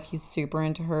feel like he's super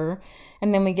into her.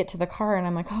 And then we get to the car, and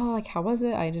I'm like, oh, like, how was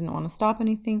it? I didn't want to stop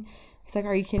anything. He's like,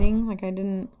 are you kidding? Like, I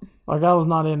didn't. Like, I was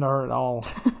not into her at all.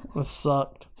 It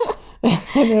sucked.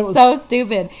 So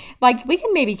stupid. Like, we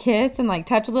can maybe kiss and like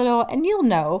touch a little, and you'll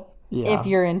know if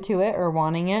you're into it or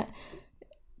wanting it.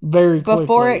 Very quickly.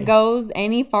 Before it goes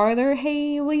any farther,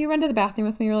 hey, will you run to the bathroom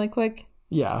with me really quick?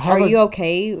 Yeah. Are you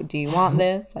okay? Do you want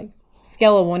this? Like,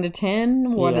 scale of 1 to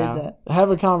 10? What is it? Have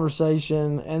a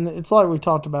conversation, and it's like we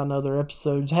talked about in other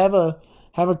episodes. Have a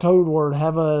code word.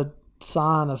 Have a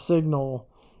sign, a signal.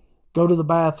 Go to the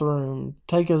bathroom,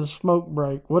 take a smoke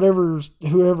break,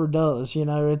 whoever does,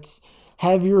 it's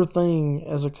have your thing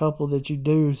as a couple that you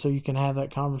do so you can have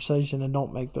that conversation and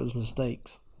don't make those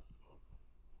mistakes.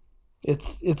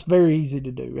 It's very easy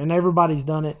to do, and everybody's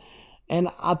done it. And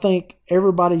I think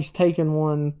everybody's taken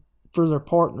one for their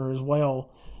partner as well.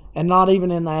 And not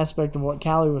even in the aspect of what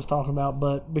Callie was talking about,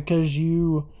 but because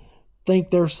you think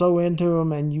they're so into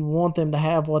them and you want them to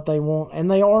have what they want, and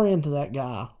they are into that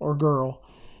guy or girl.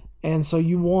 And so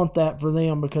you want that for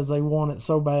them because they want it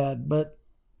so bad. But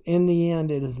in the end,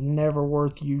 it is never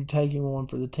worth you taking one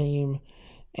for the team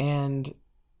and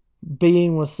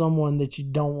being with someone that you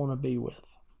don't want to be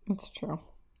with. It's true.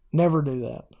 Never do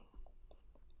that.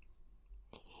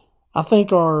 I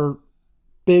think our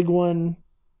big one,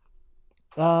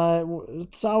 I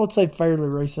would say fairly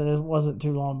recent. It wasn't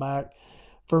too long back.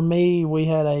 For me, we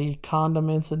had a condom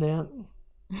incident.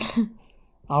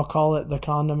 I'll call it the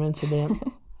condom incident.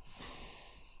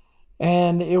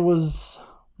 And it was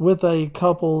with a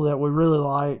couple that we really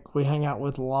like. We hang out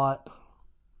with a lot.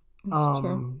 That's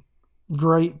true.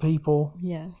 Great people.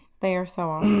 Yes, they are so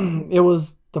awesome. It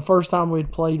was the first time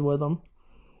we'd played with them.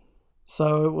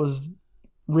 So it was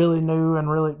really new and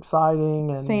really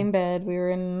exciting. And same bed. We were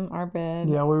in our bed.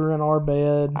 Yeah, we were in our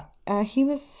bed. He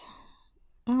was,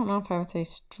 I don't know if I would say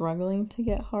struggling to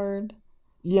get hard.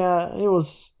 Yeah, it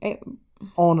was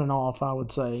on and off, I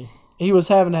would say. He was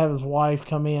having to have his wife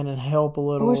come in and help a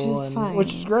little. Which is fine.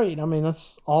 Which is great. I mean,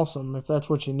 that's awesome. If that's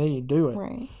what you need, do it.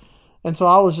 Right. And so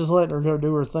I was just letting her go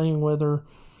do her thing with her.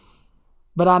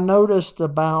 But I noticed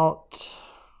about,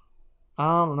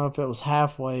 I don't know if it was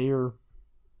halfway or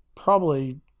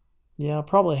probably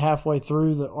halfway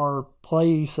through our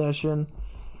play session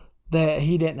that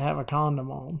he didn't have a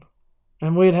condom on.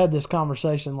 And we had this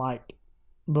conversation like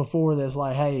before this,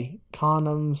 like, hey,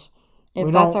 condoms.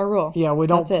 That's our rule. Yeah, we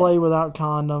don't play without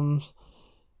condoms.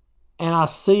 And I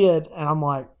see it and I'm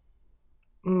like,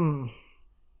 I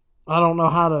don't know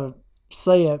how to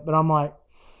say it, but I'm like,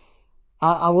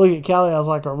 I look at Callie, I was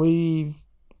like, are we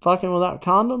fucking without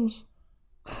condoms?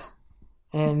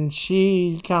 And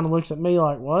she kind of looks at me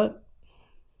like, what?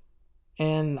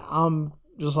 And I'm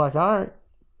just like, all right,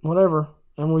 whatever.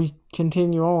 And we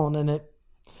continue on, and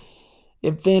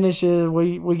it finishes,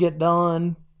 we get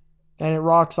done, and it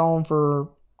rocks on for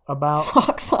about...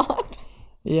 Rocks on?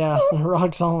 Yeah, it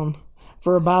rocks on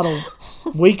for about a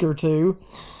week or two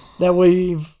that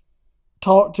we've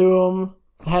talked to them,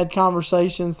 had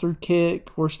conversations through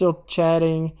Kik. We're still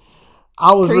chatting.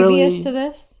 I was previous to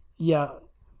this? Yeah.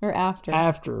 Or after?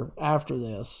 After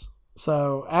this.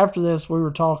 So after this, we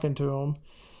were talking to him,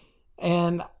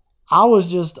 and I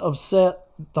was just upset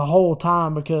the whole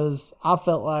time because I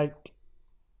felt like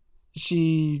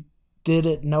she did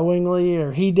it knowingly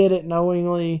or he did it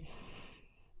knowingly,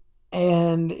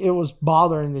 and it was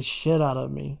bothering the shit out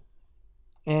of me.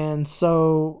 And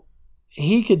so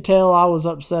he could tell I was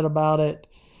upset about it,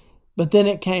 but then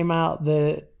it came out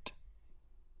that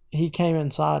he came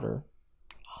inside her.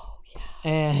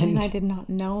 And I did not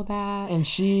know that. And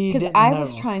she didn't know. Because I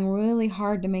was trying really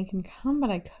hard to make him come,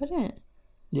 but I couldn't.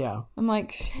 Yeah. I'm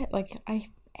like, shit, like, I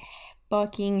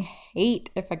fucking hate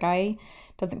if a guy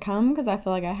doesn't come because I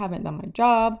feel like I haven't done my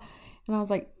job. And I was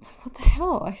like, what the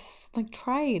hell? I, like,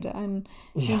 tried, and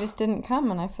he just didn't come,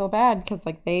 and I feel bad because,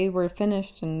 like, they were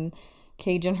finished, and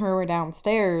Cage and her were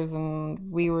downstairs,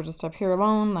 and we were just up here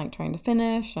alone, like, trying to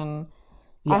finish, and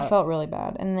I felt really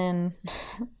bad. And then...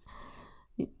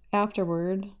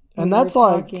 afterward, and that's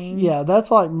like that's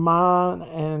like mine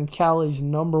and Callie's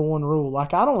number one rule.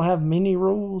 Like, I don't have many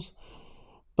rules,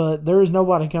 but there is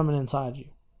nobody coming inside you.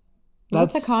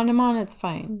 With a condom on, it's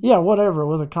fine. Yeah, whatever,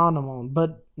 with a condom on,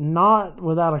 but not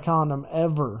without a condom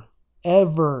ever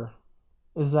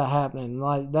is that happening.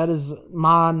 Like, that is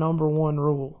my number one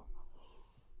rule,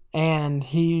 and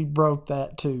he broke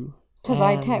that too.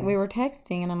 Because we were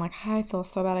texting, and I'm like, I feel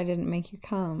so bad I didn't make you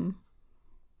come.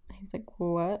 He's like,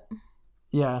 what?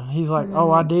 Yeah, he's like, oh,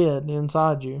 I did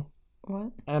inside you.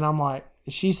 What? And I'm like,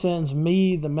 she sends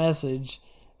me the message,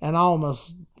 and I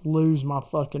almost lose my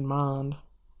fucking mind.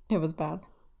 It was bad.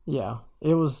 Yeah,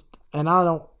 it was, and I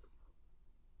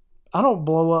don't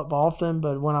blow up often,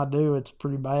 but when I do, it's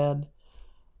pretty bad.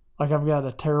 Like, I've got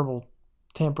a terrible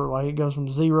temper. Like, it goes from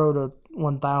 0 to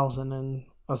 1,000 in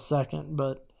a second,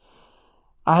 but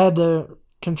I had to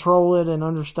control it and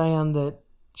understand that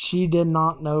she did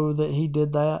not know that he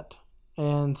did that,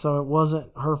 and so it wasn't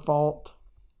her fault,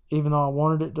 even though I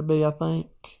wanted it to be, I think,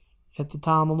 at the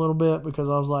time a little bit, because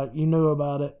I was like, you knew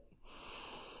about it.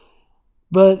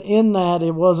 But in that,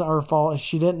 it wasn't her fault.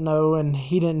 She didn't know, and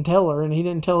he didn't tell her, and he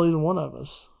didn't tell either one of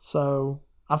us. So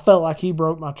I felt like he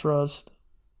broke my trust,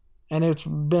 and it's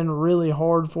been really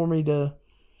hard for me to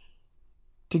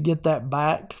get that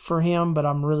back for him, but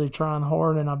I'm really trying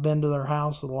hard, and I've been to their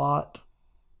house a lot.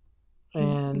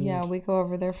 And yeah, we go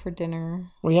over there for dinner.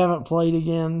 We haven't played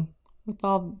again.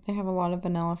 They have a lot of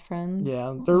vanilla friends.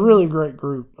 Yeah, they're a really great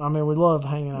group. I mean, we love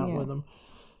hanging out with them.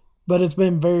 But it's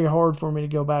been very hard for me to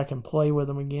go back and play with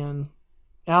them again.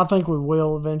 And I think we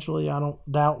will eventually. I don't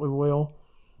doubt we will.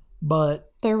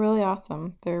 But they're really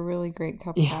awesome. They're a really great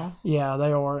couple. Yeah,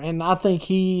 they are. And I think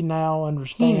he now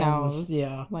understands. He knows.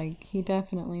 Yeah. Like, he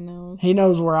definitely knows. He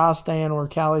knows where I stand, where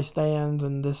Callie stands,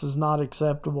 and this is not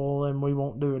acceptable, and we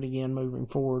won't do it again moving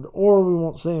forward. Or we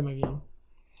won't see him again,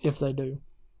 if they do.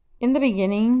 In the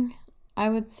beginning, I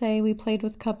would say we played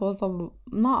with couples,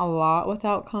 not a lot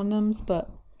without condoms, but...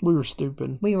 We were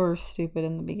stupid. We were stupid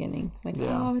in the beginning. Like,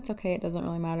 oh, it's okay. It doesn't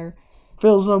really matter.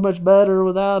 Feels so much better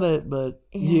without it, but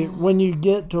when you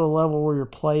get to a level where you're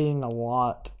playing a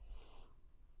lot,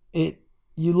 you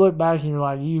look back and you're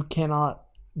like, you cannot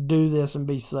do this and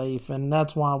be safe. And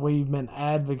that's why we've been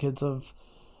advocates of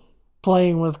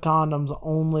playing with condoms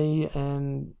only,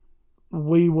 and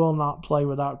we will not play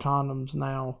without condoms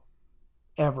now,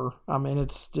 ever. I mean,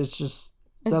 it's just...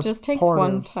 It just takes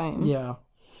one time. Yeah.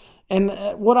 And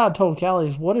what I told Callie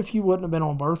is, what if you wouldn't have been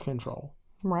on birth control?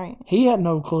 Right. He had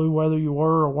no clue whether you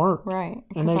were or weren't. Right.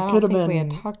 And it could have been. We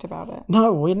had talked about it.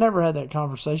 No, we never had that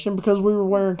conversation because we were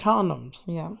wearing condoms.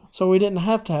 Yeah. So we didn't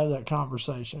have to have that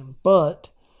conversation. But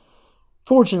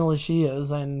fortunately, she is,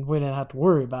 and we didn't have to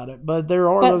worry about it. But there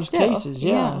are those cases.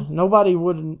 Yeah. Nobody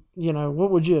wouldn't.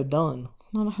 What would you have done?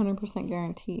 Not 100%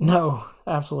 guaranteed. No,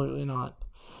 absolutely not.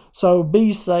 So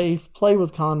be safe. Play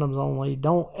with condoms only.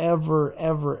 Don't ever,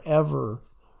 ever, ever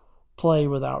play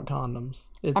without condoms.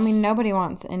 Nobody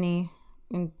wants any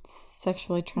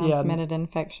sexually transmitted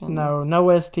infections. No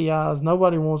STIs.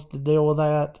 Nobody wants to deal with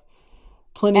that.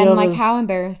 How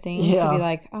embarrassing to be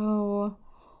like, oh,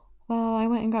 well, I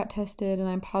went and got tested and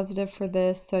I'm positive for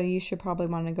this, so you should probably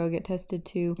want to go get tested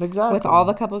too. Exactly. With all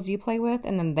the couples you play with,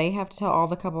 and then they have to tell all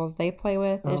the couples they play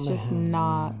with. It's just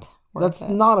not worth it. That's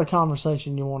not a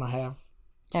conversation you want to have.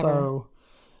 Ever. So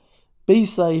be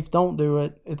safe. Don't do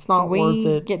it. It's not worth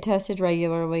it. We get tested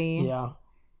regularly. Yeah.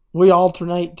 We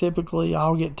alternate typically.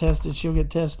 I'll get tested. She'll get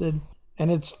tested.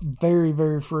 And it's very,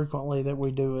 very frequently that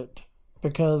we do it.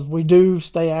 Because we do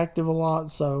stay active a lot.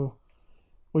 So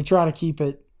we try to keep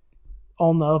it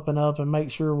on the up and up and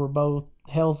make sure we're both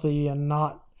healthy and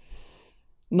not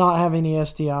have any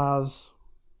STIs.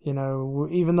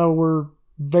 Even though we're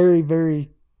very,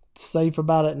 very safe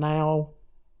about it now,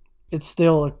 it's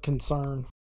still a concern.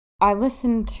 I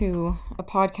listened to a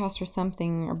podcast or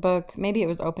something, or book, maybe it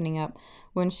was Opening Up,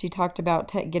 when she talked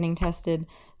about getting tested.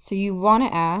 So you want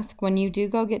to ask, when you do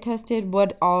go get tested,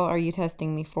 what all are you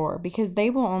testing me for? Because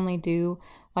they will only do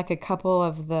like a couple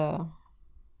of the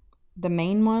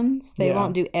main ones. They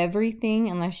won't do everything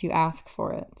unless you ask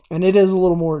for it. And it is a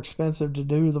little more expensive to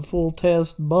do the full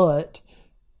test, but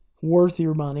worth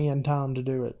your money and time to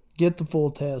do it. Get the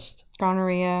full test.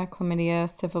 Gonorrhea, chlamydia,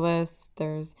 syphilis,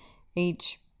 there's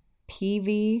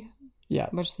HPV,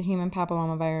 which is the human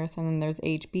papillomavirus, and then there's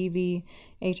HBV,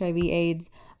 HIV, AIDS.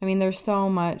 There's so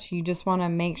much. You just want to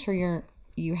make sure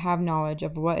you have knowledge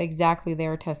of what exactly they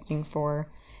are testing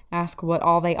for. Ask what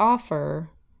all they offer.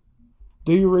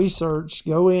 Do your research.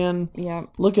 Go in. Yeah.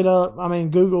 Look it up.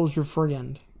 Google's your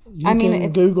friend. You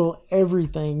can Google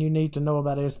everything you need to know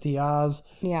about STIs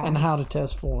and how to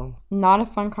test for them. Not a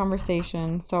fun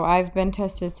conversation. So I've been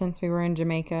tested since we were in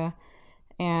Jamaica,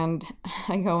 and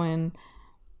I go in.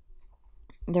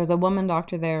 There's a woman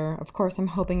doctor there. Of course, I'm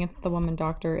hoping it's the woman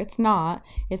doctor. It's not.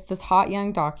 It's this hot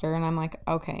young doctor, and I'm like,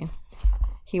 okay.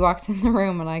 He walks in the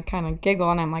room, and I kind of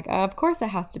giggle, and I'm like, of course it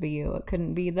has to be you. It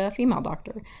couldn't be the female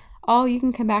doctor. Oh, you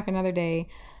can come back another day.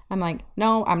 I'm like,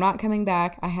 no, I'm not coming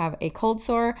back. I have a cold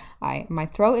sore. My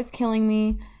throat is killing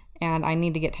me, and I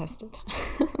need to get tested.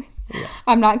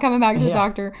 I'm not coming back to the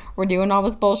doctor. We're doing all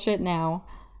this bullshit now.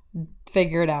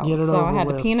 Figure it out. So I had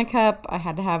to pee in a cup. I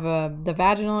had to have the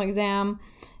vaginal exam,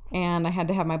 and I had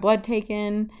to have my blood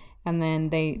taken. And then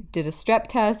they did a strep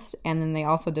test, and then they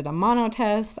also did a mono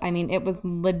test. It was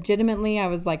legitimately, I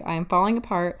was like, I am falling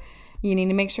apart. You need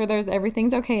to make sure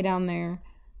everything's okay down there.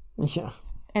 Yeah.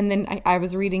 And then I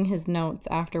was reading his notes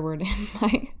afterward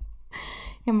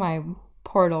in my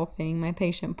portal thing, my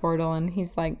patient portal, and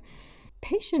he's like,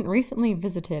 patient recently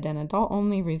visited an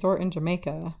adult-only resort in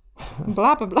Jamaica.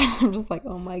 Blah, blah, blah. I'm just like,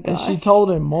 oh my gosh. And she told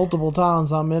him multiple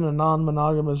times, I'm in a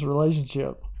non-monogamous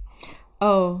relationship.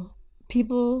 Oh,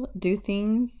 people do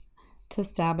things to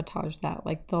sabotage that.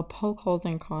 Like, they'll poke holes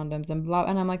in condoms and blah.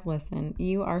 And I'm like, listen,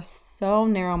 you are so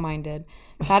narrow-minded.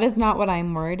 That is not what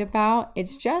I'm worried about.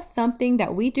 It's just something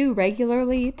that we do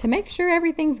regularly to make sure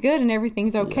everything's good and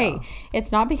everything's okay. Yeah.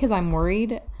 It's not because I'm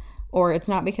worried, or it's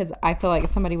not because I feel like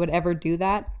somebody would ever do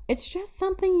that. It's just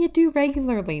something you do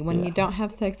regularly when you don't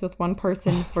have sex with one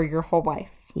person for your whole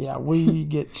life. Yeah, we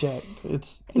get checked.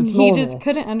 It's And he normal. just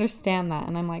couldn't understand that.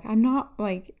 And I'm like, I'm not,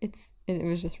 like, it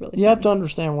was just really You funny. have to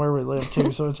understand where we live,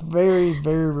 too. So it's very,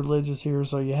 very religious here.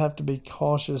 So you have to be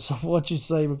cautious of what you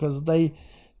say because they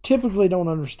typically don't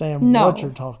understand what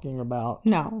you're talking about.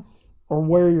 No. Or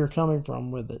where you're coming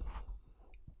from with it.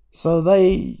 So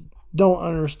they don't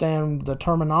understand the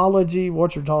terminology,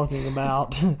 what you're talking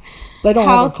about. They don't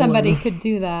how have a clue. Somebody could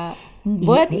do that.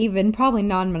 What even probably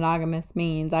non-monogamous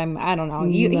means. I don't know.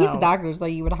 He's a doctor, so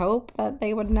you would hope that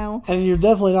they would know. And you're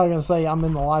definitely not going to say I'm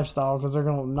in the lifestyle because they're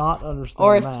going to not understand.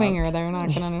 Or a swinger, they're not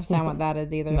going to understand what that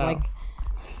is either. No. Like,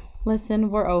 listen,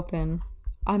 we're open.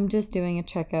 I'm just doing a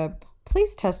checkup.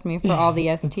 Please test me for all the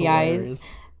STIs.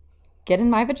 Get in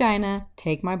my vagina.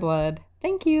 Take my blood.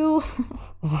 Thank you.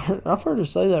 I've heard her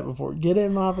say that before. Get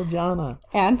in my vagina.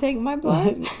 And take my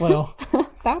blood? Well,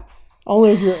 that's...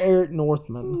 only if you're Eric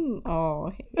Northman.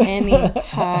 Oh,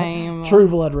 anytime. True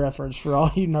Blood reference for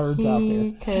all you nerds out there.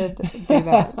 He could do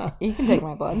that. He can take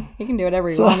my blood. He can do whatever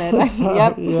he wanted.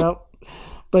 Yep.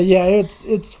 But yeah,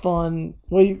 it's fun.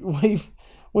 We've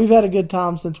had a good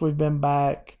time since we've been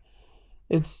back.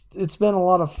 It's been a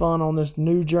lot of fun on this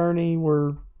new journey.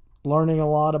 We're learning a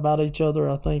lot about each other,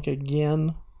 I think,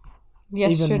 again.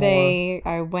 Yesterday,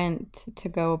 I went to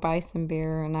go buy some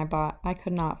beer, and I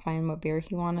could not find what beer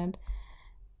he wanted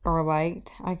or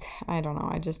liked. I don't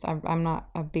know. I'm not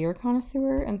a beer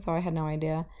connoisseur, and so I had no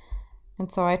idea.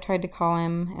 And so I tried to call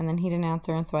him, and then he didn't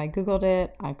answer, and so I Googled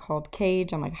it. I called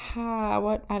Cage. I'm like,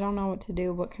 what? I don't know what to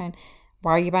do. What kind?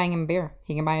 Why are you buying him beer?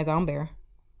 He can buy his own beer.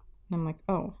 And I'm like,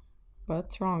 oh,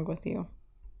 what's wrong with you?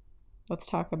 Let's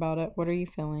talk about it. What are you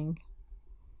feeling?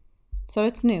 So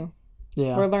it's new.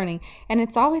 Yeah. We're learning. And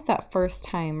it's always that first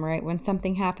time, right? When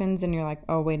something happens and you're like,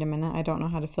 oh, wait a minute. I don't know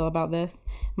how to feel about this.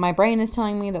 My brain is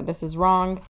telling me that this is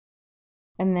wrong.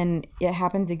 And then it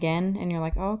happens again and you're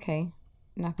like, oh, okay.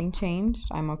 Nothing changed.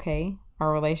 I'm okay.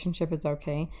 Our relationship is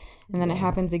okay. And then it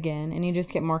happens again and you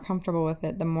just get more comfortable with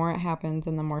it the more it happens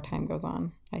and the more time goes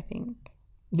on, I think.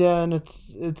 Yeah, and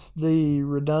it's the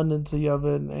redundancy of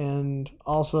it, and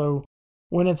also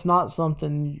when it's not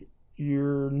something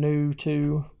you're new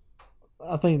to.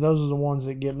 I think those are the ones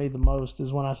that get me the most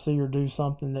is when I see her do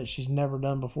something that she's never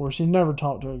done before. She's never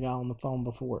talked to a guy on the phone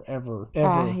before, ever.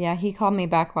 Yeah, he called me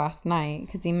back last night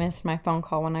because he missed my phone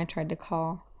call when I tried to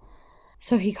call.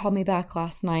 So he called me back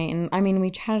last night, and I mean, we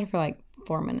chatted for like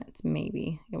 4 minutes,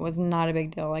 maybe. It was not a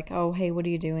big deal. Like, oh, hey, what are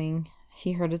you doing?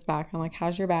 He hurt his back. I'm like,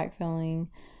 how's your back feeling?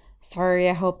 Sorry,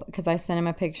 I hope, because I sent him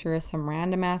a picture of some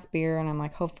random ass beer, and I'm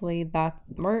like, hopefully that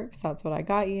works. That's what I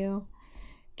got you.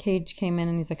 Cage came in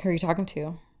and he's like, who are you talking to?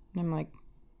 And I'm like,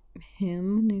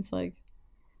 him? And he's like,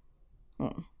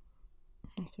 oh.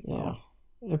 I was like, yeah.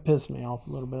 It pissed me off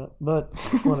a little bit, but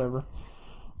whatever.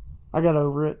 I got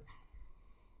over it.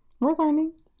 We're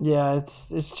learning. Yeah,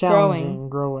 it's challenging,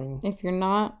 growing. If you're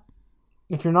not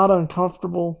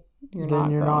uncomfortable, you're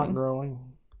not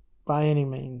growing by any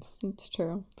means. It's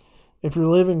true. If you're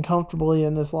living comfortably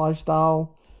in this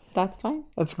lifestyle, that's fine.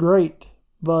 That's great,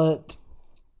 but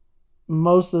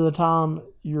most of the time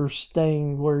you're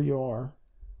staying where you are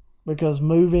because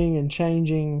moving and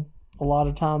changing a lot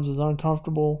of times is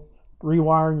uncomfortable.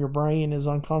 Rewiring your brain is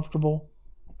uncomfortable.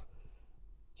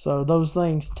 So those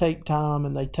things take time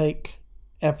and they take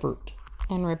effort.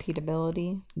 And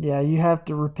repeatability. Yeah, you have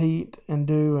to repeat and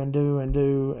do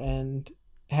and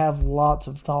have lots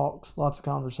of talks, lots of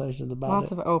conversations about it.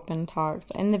 Lots of open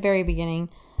talks. In the very beginning,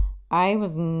 I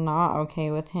was not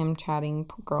okay with him chatting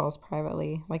girls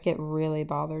privately. Like, it really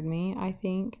bothered me, I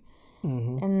think.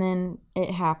 Mm-hmm. And then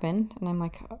it happened, and I'm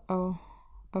like, oh,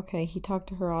 okay, he talked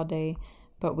to her all day,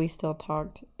 but we still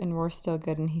talked, and we're still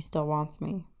good, and he still wants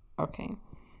me. Okay.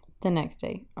 The next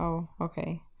day, oh,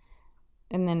 okay.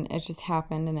 And then it just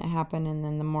happened, and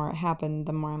then the more it happened,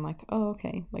 the more I'm like, oh,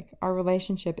 okay. Like, our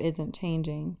relationship isn't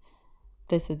changing.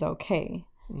 This is okay.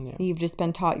 Yeah. You've just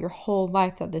been taught your whole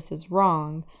life that this is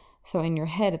wrong. So in your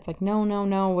head, it's like, no,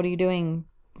 what are you doing?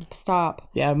 Stop.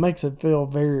 Yeah, it makes it feel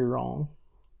very wrong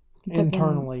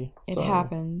internally. It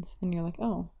happens, and you're like,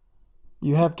 oh.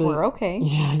 You have to. We're okay.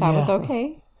 Yeah, that was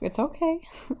okay. It's okay.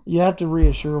 You have to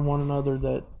reassure one another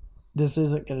that this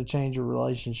isn't going to change your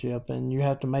relationship, and you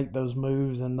have to make those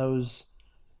moves and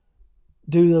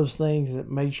do those things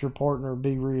that makes your partner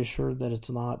be reassured that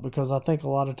it's not. Because I think a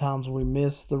lot of times we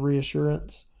miss the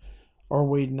reassurance or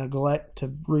we neglect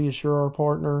to reassure our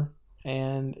partner,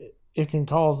 and it can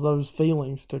cause those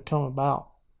feelings to come about.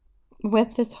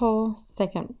 With this whole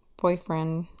second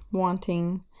boyfriend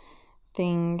wanting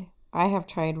thing, I have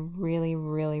tried really,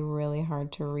 really, really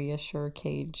hard to reassure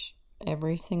Cage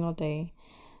every single day.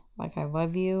 Like, I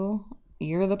love you.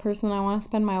 you're the person I want to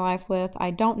spend my life with.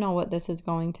 I don't know what this is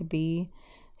going to be.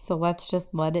 So let's just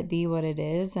let it be what it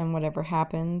is, and whatever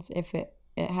happens, if it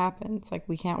happens. Like,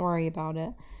 we can't worry about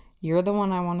it. You're the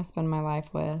one I want to spend my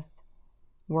life with.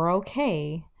 We're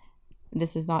okay.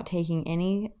 This is not taking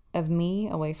any of me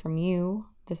away from you.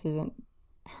 This isn't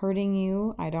hurting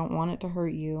you. I don't want it to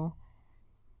hurt you.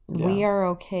 Yeah. We are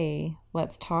okay.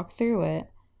 Let's talk through it.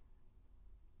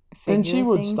 And she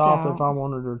would stop if I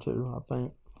wanted her to, I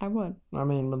think. I would. I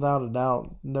mean, without a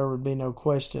doubt, there would be no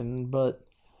question. But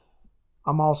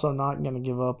I'm also not going to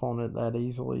give up on it that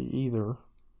easily either,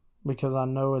 because I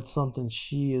know it's something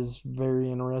she is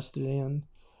very interested in.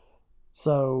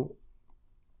 So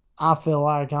I feel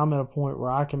like I'm at a point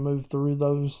where I can move through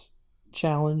those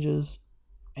challenges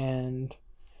and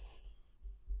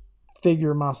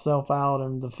figure myself out,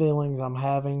 and the feelings I'm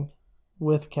having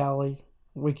with Callie,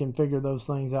 we can figure those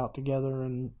things out together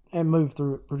and move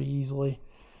through it pretty easily.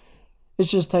 It's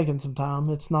just taking some time.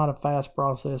 It's not a fast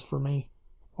process for me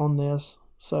on this.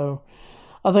 So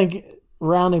I think,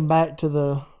 rounding back to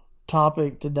the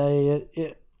topic today,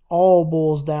 it all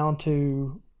boils down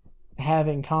to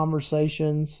having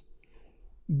conversations,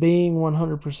 being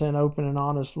 100% open and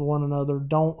honest with one another.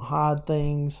 Don't hide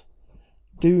things.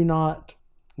 Do not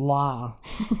lie.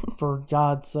 For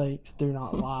God's sakes, do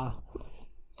not lie.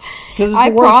 Because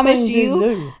I promise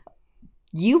you,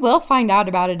 you will find out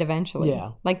about it eventually.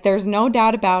 Yeah. Like, there's no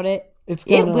doubt about it.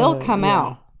 It will come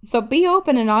out. So be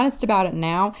open and honest about it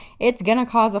now. It's going to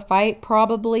cause a fight,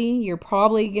 probably. You're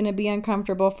probably going to be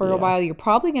uncomfortable for a while. You're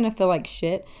probably going to feel like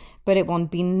shit, but it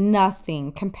won't be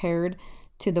nothing compared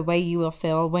to the way you will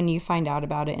feel when you find out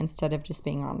about it, instead of just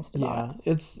being honest about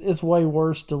it. It's way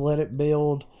worse to let it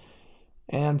build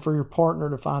and for your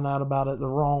partner to find out about it the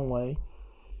wrong way.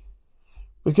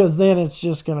 Because then it's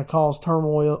just going to cause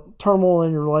turmoil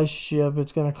in your relationship.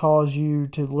 It's going to cause you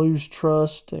to lose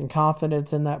trust and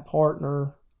confidence in that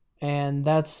partner. And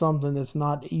that's something that's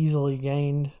not easily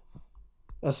gained,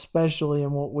 especially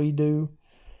in what we do.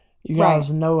 You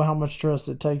guys know how much trust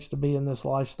it takes to be in this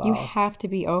lifestyle. You have to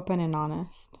be open and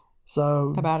honest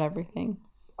about everything.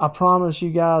 I promise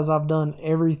you guys, I've done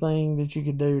everything that you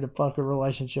could do to fuck a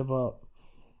relationship up.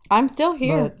 I'm still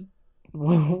here.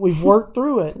 But we've worked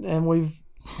through it, and we've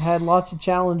had lots of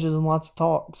challenges and lots of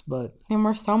talks. And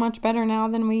we're so much better now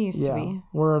than we used to be.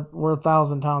 We're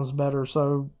 1,000 times better.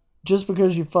 So just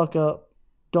because you fuck up,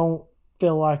 don't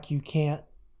feel like you can't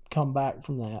come back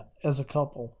from that as a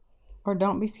couple. Or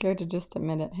don't be scared to just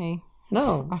admit it. Hey,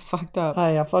 no, I fucked up.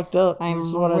 Hey, I fucked up.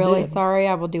 I'm really sorry.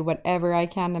 I will do whatever I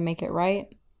can to make it right.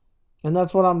 And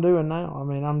that's what I'm doing now. I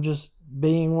mean, I'm just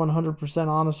being 100%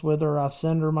 honest with her. I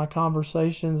send her my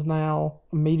conversations now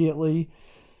immediately.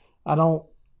 I don't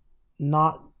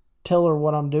not tell her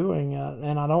what I'm doing,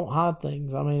 and I don't hide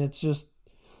things. I mean, it's just,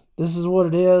 this is what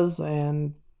it is,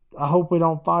 and I hope we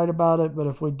don't fight about it, but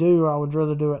if we do, I would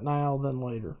rather do it now than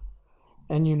later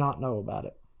and you not know about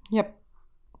it. Yep.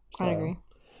 So, I agree.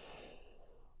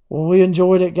 Well, we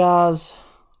enjoyed it, guys.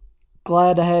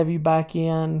 Glad to have you back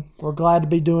in. We're glad to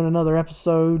be doing another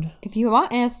episode. If you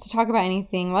want us to talk about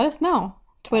anything, let us know.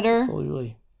 Twitter,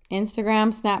 absolutely.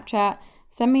 Instagram, Snapchat.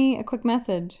 Send me a quick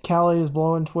message. Callie is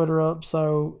blowing Twitter up,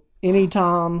 so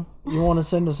anytime you want to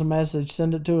send us a message,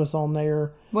 send it to us on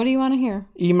there. What do you want to hear?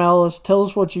 Email us. Tell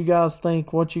us what you guys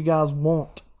think, what you guys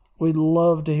want. We'd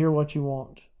love to hear what you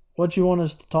want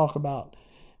us to talk about.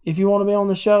 If you want to be on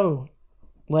the show,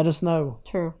 let us know.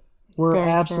 True. We're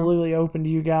absolutely open to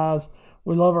you guys.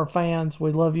 We love our fans.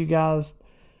 We love you guys.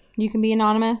 You can be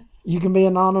anonymous. We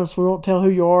won't tell who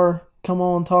you are. Come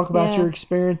on, talk about your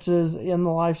experiences in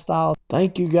the lifestyle.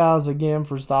 Thank you guys again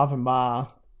for stopping by.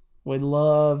 We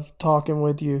love talking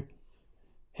with you.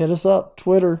 Hit us up.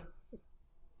 Twitter.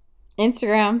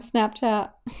 Instagram.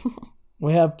 Snapchat.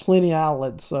 We have plenty of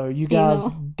outlets, so you guys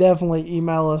definitely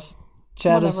email us.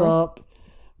 Chat us up.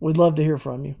 We'd love to hear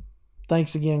from you.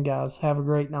 Thanks again, guys. Have a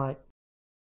great night.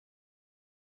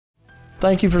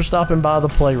 Thank you for stopping by the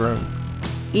Playroom.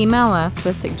 Email us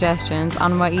with suggestions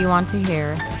on what you want to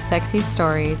hear, sexy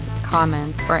stories,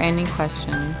 comments, or any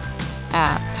questions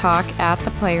at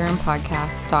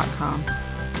talk@theplayroompodcast.com.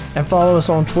 And follow us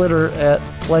on Twitter at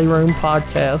Playroom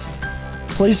Podcast.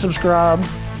 Please subscribe,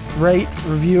 rate,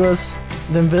 review us,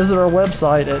 then visit our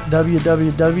website at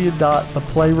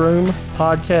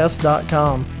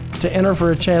www.theplayroompodcast.com to enter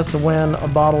for a chance to win a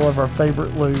bottle of our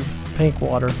favorite lube, Pink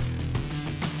Water.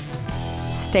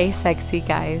 Stay sexy,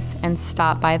 guys, and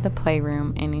stop by the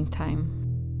Playroom anytime.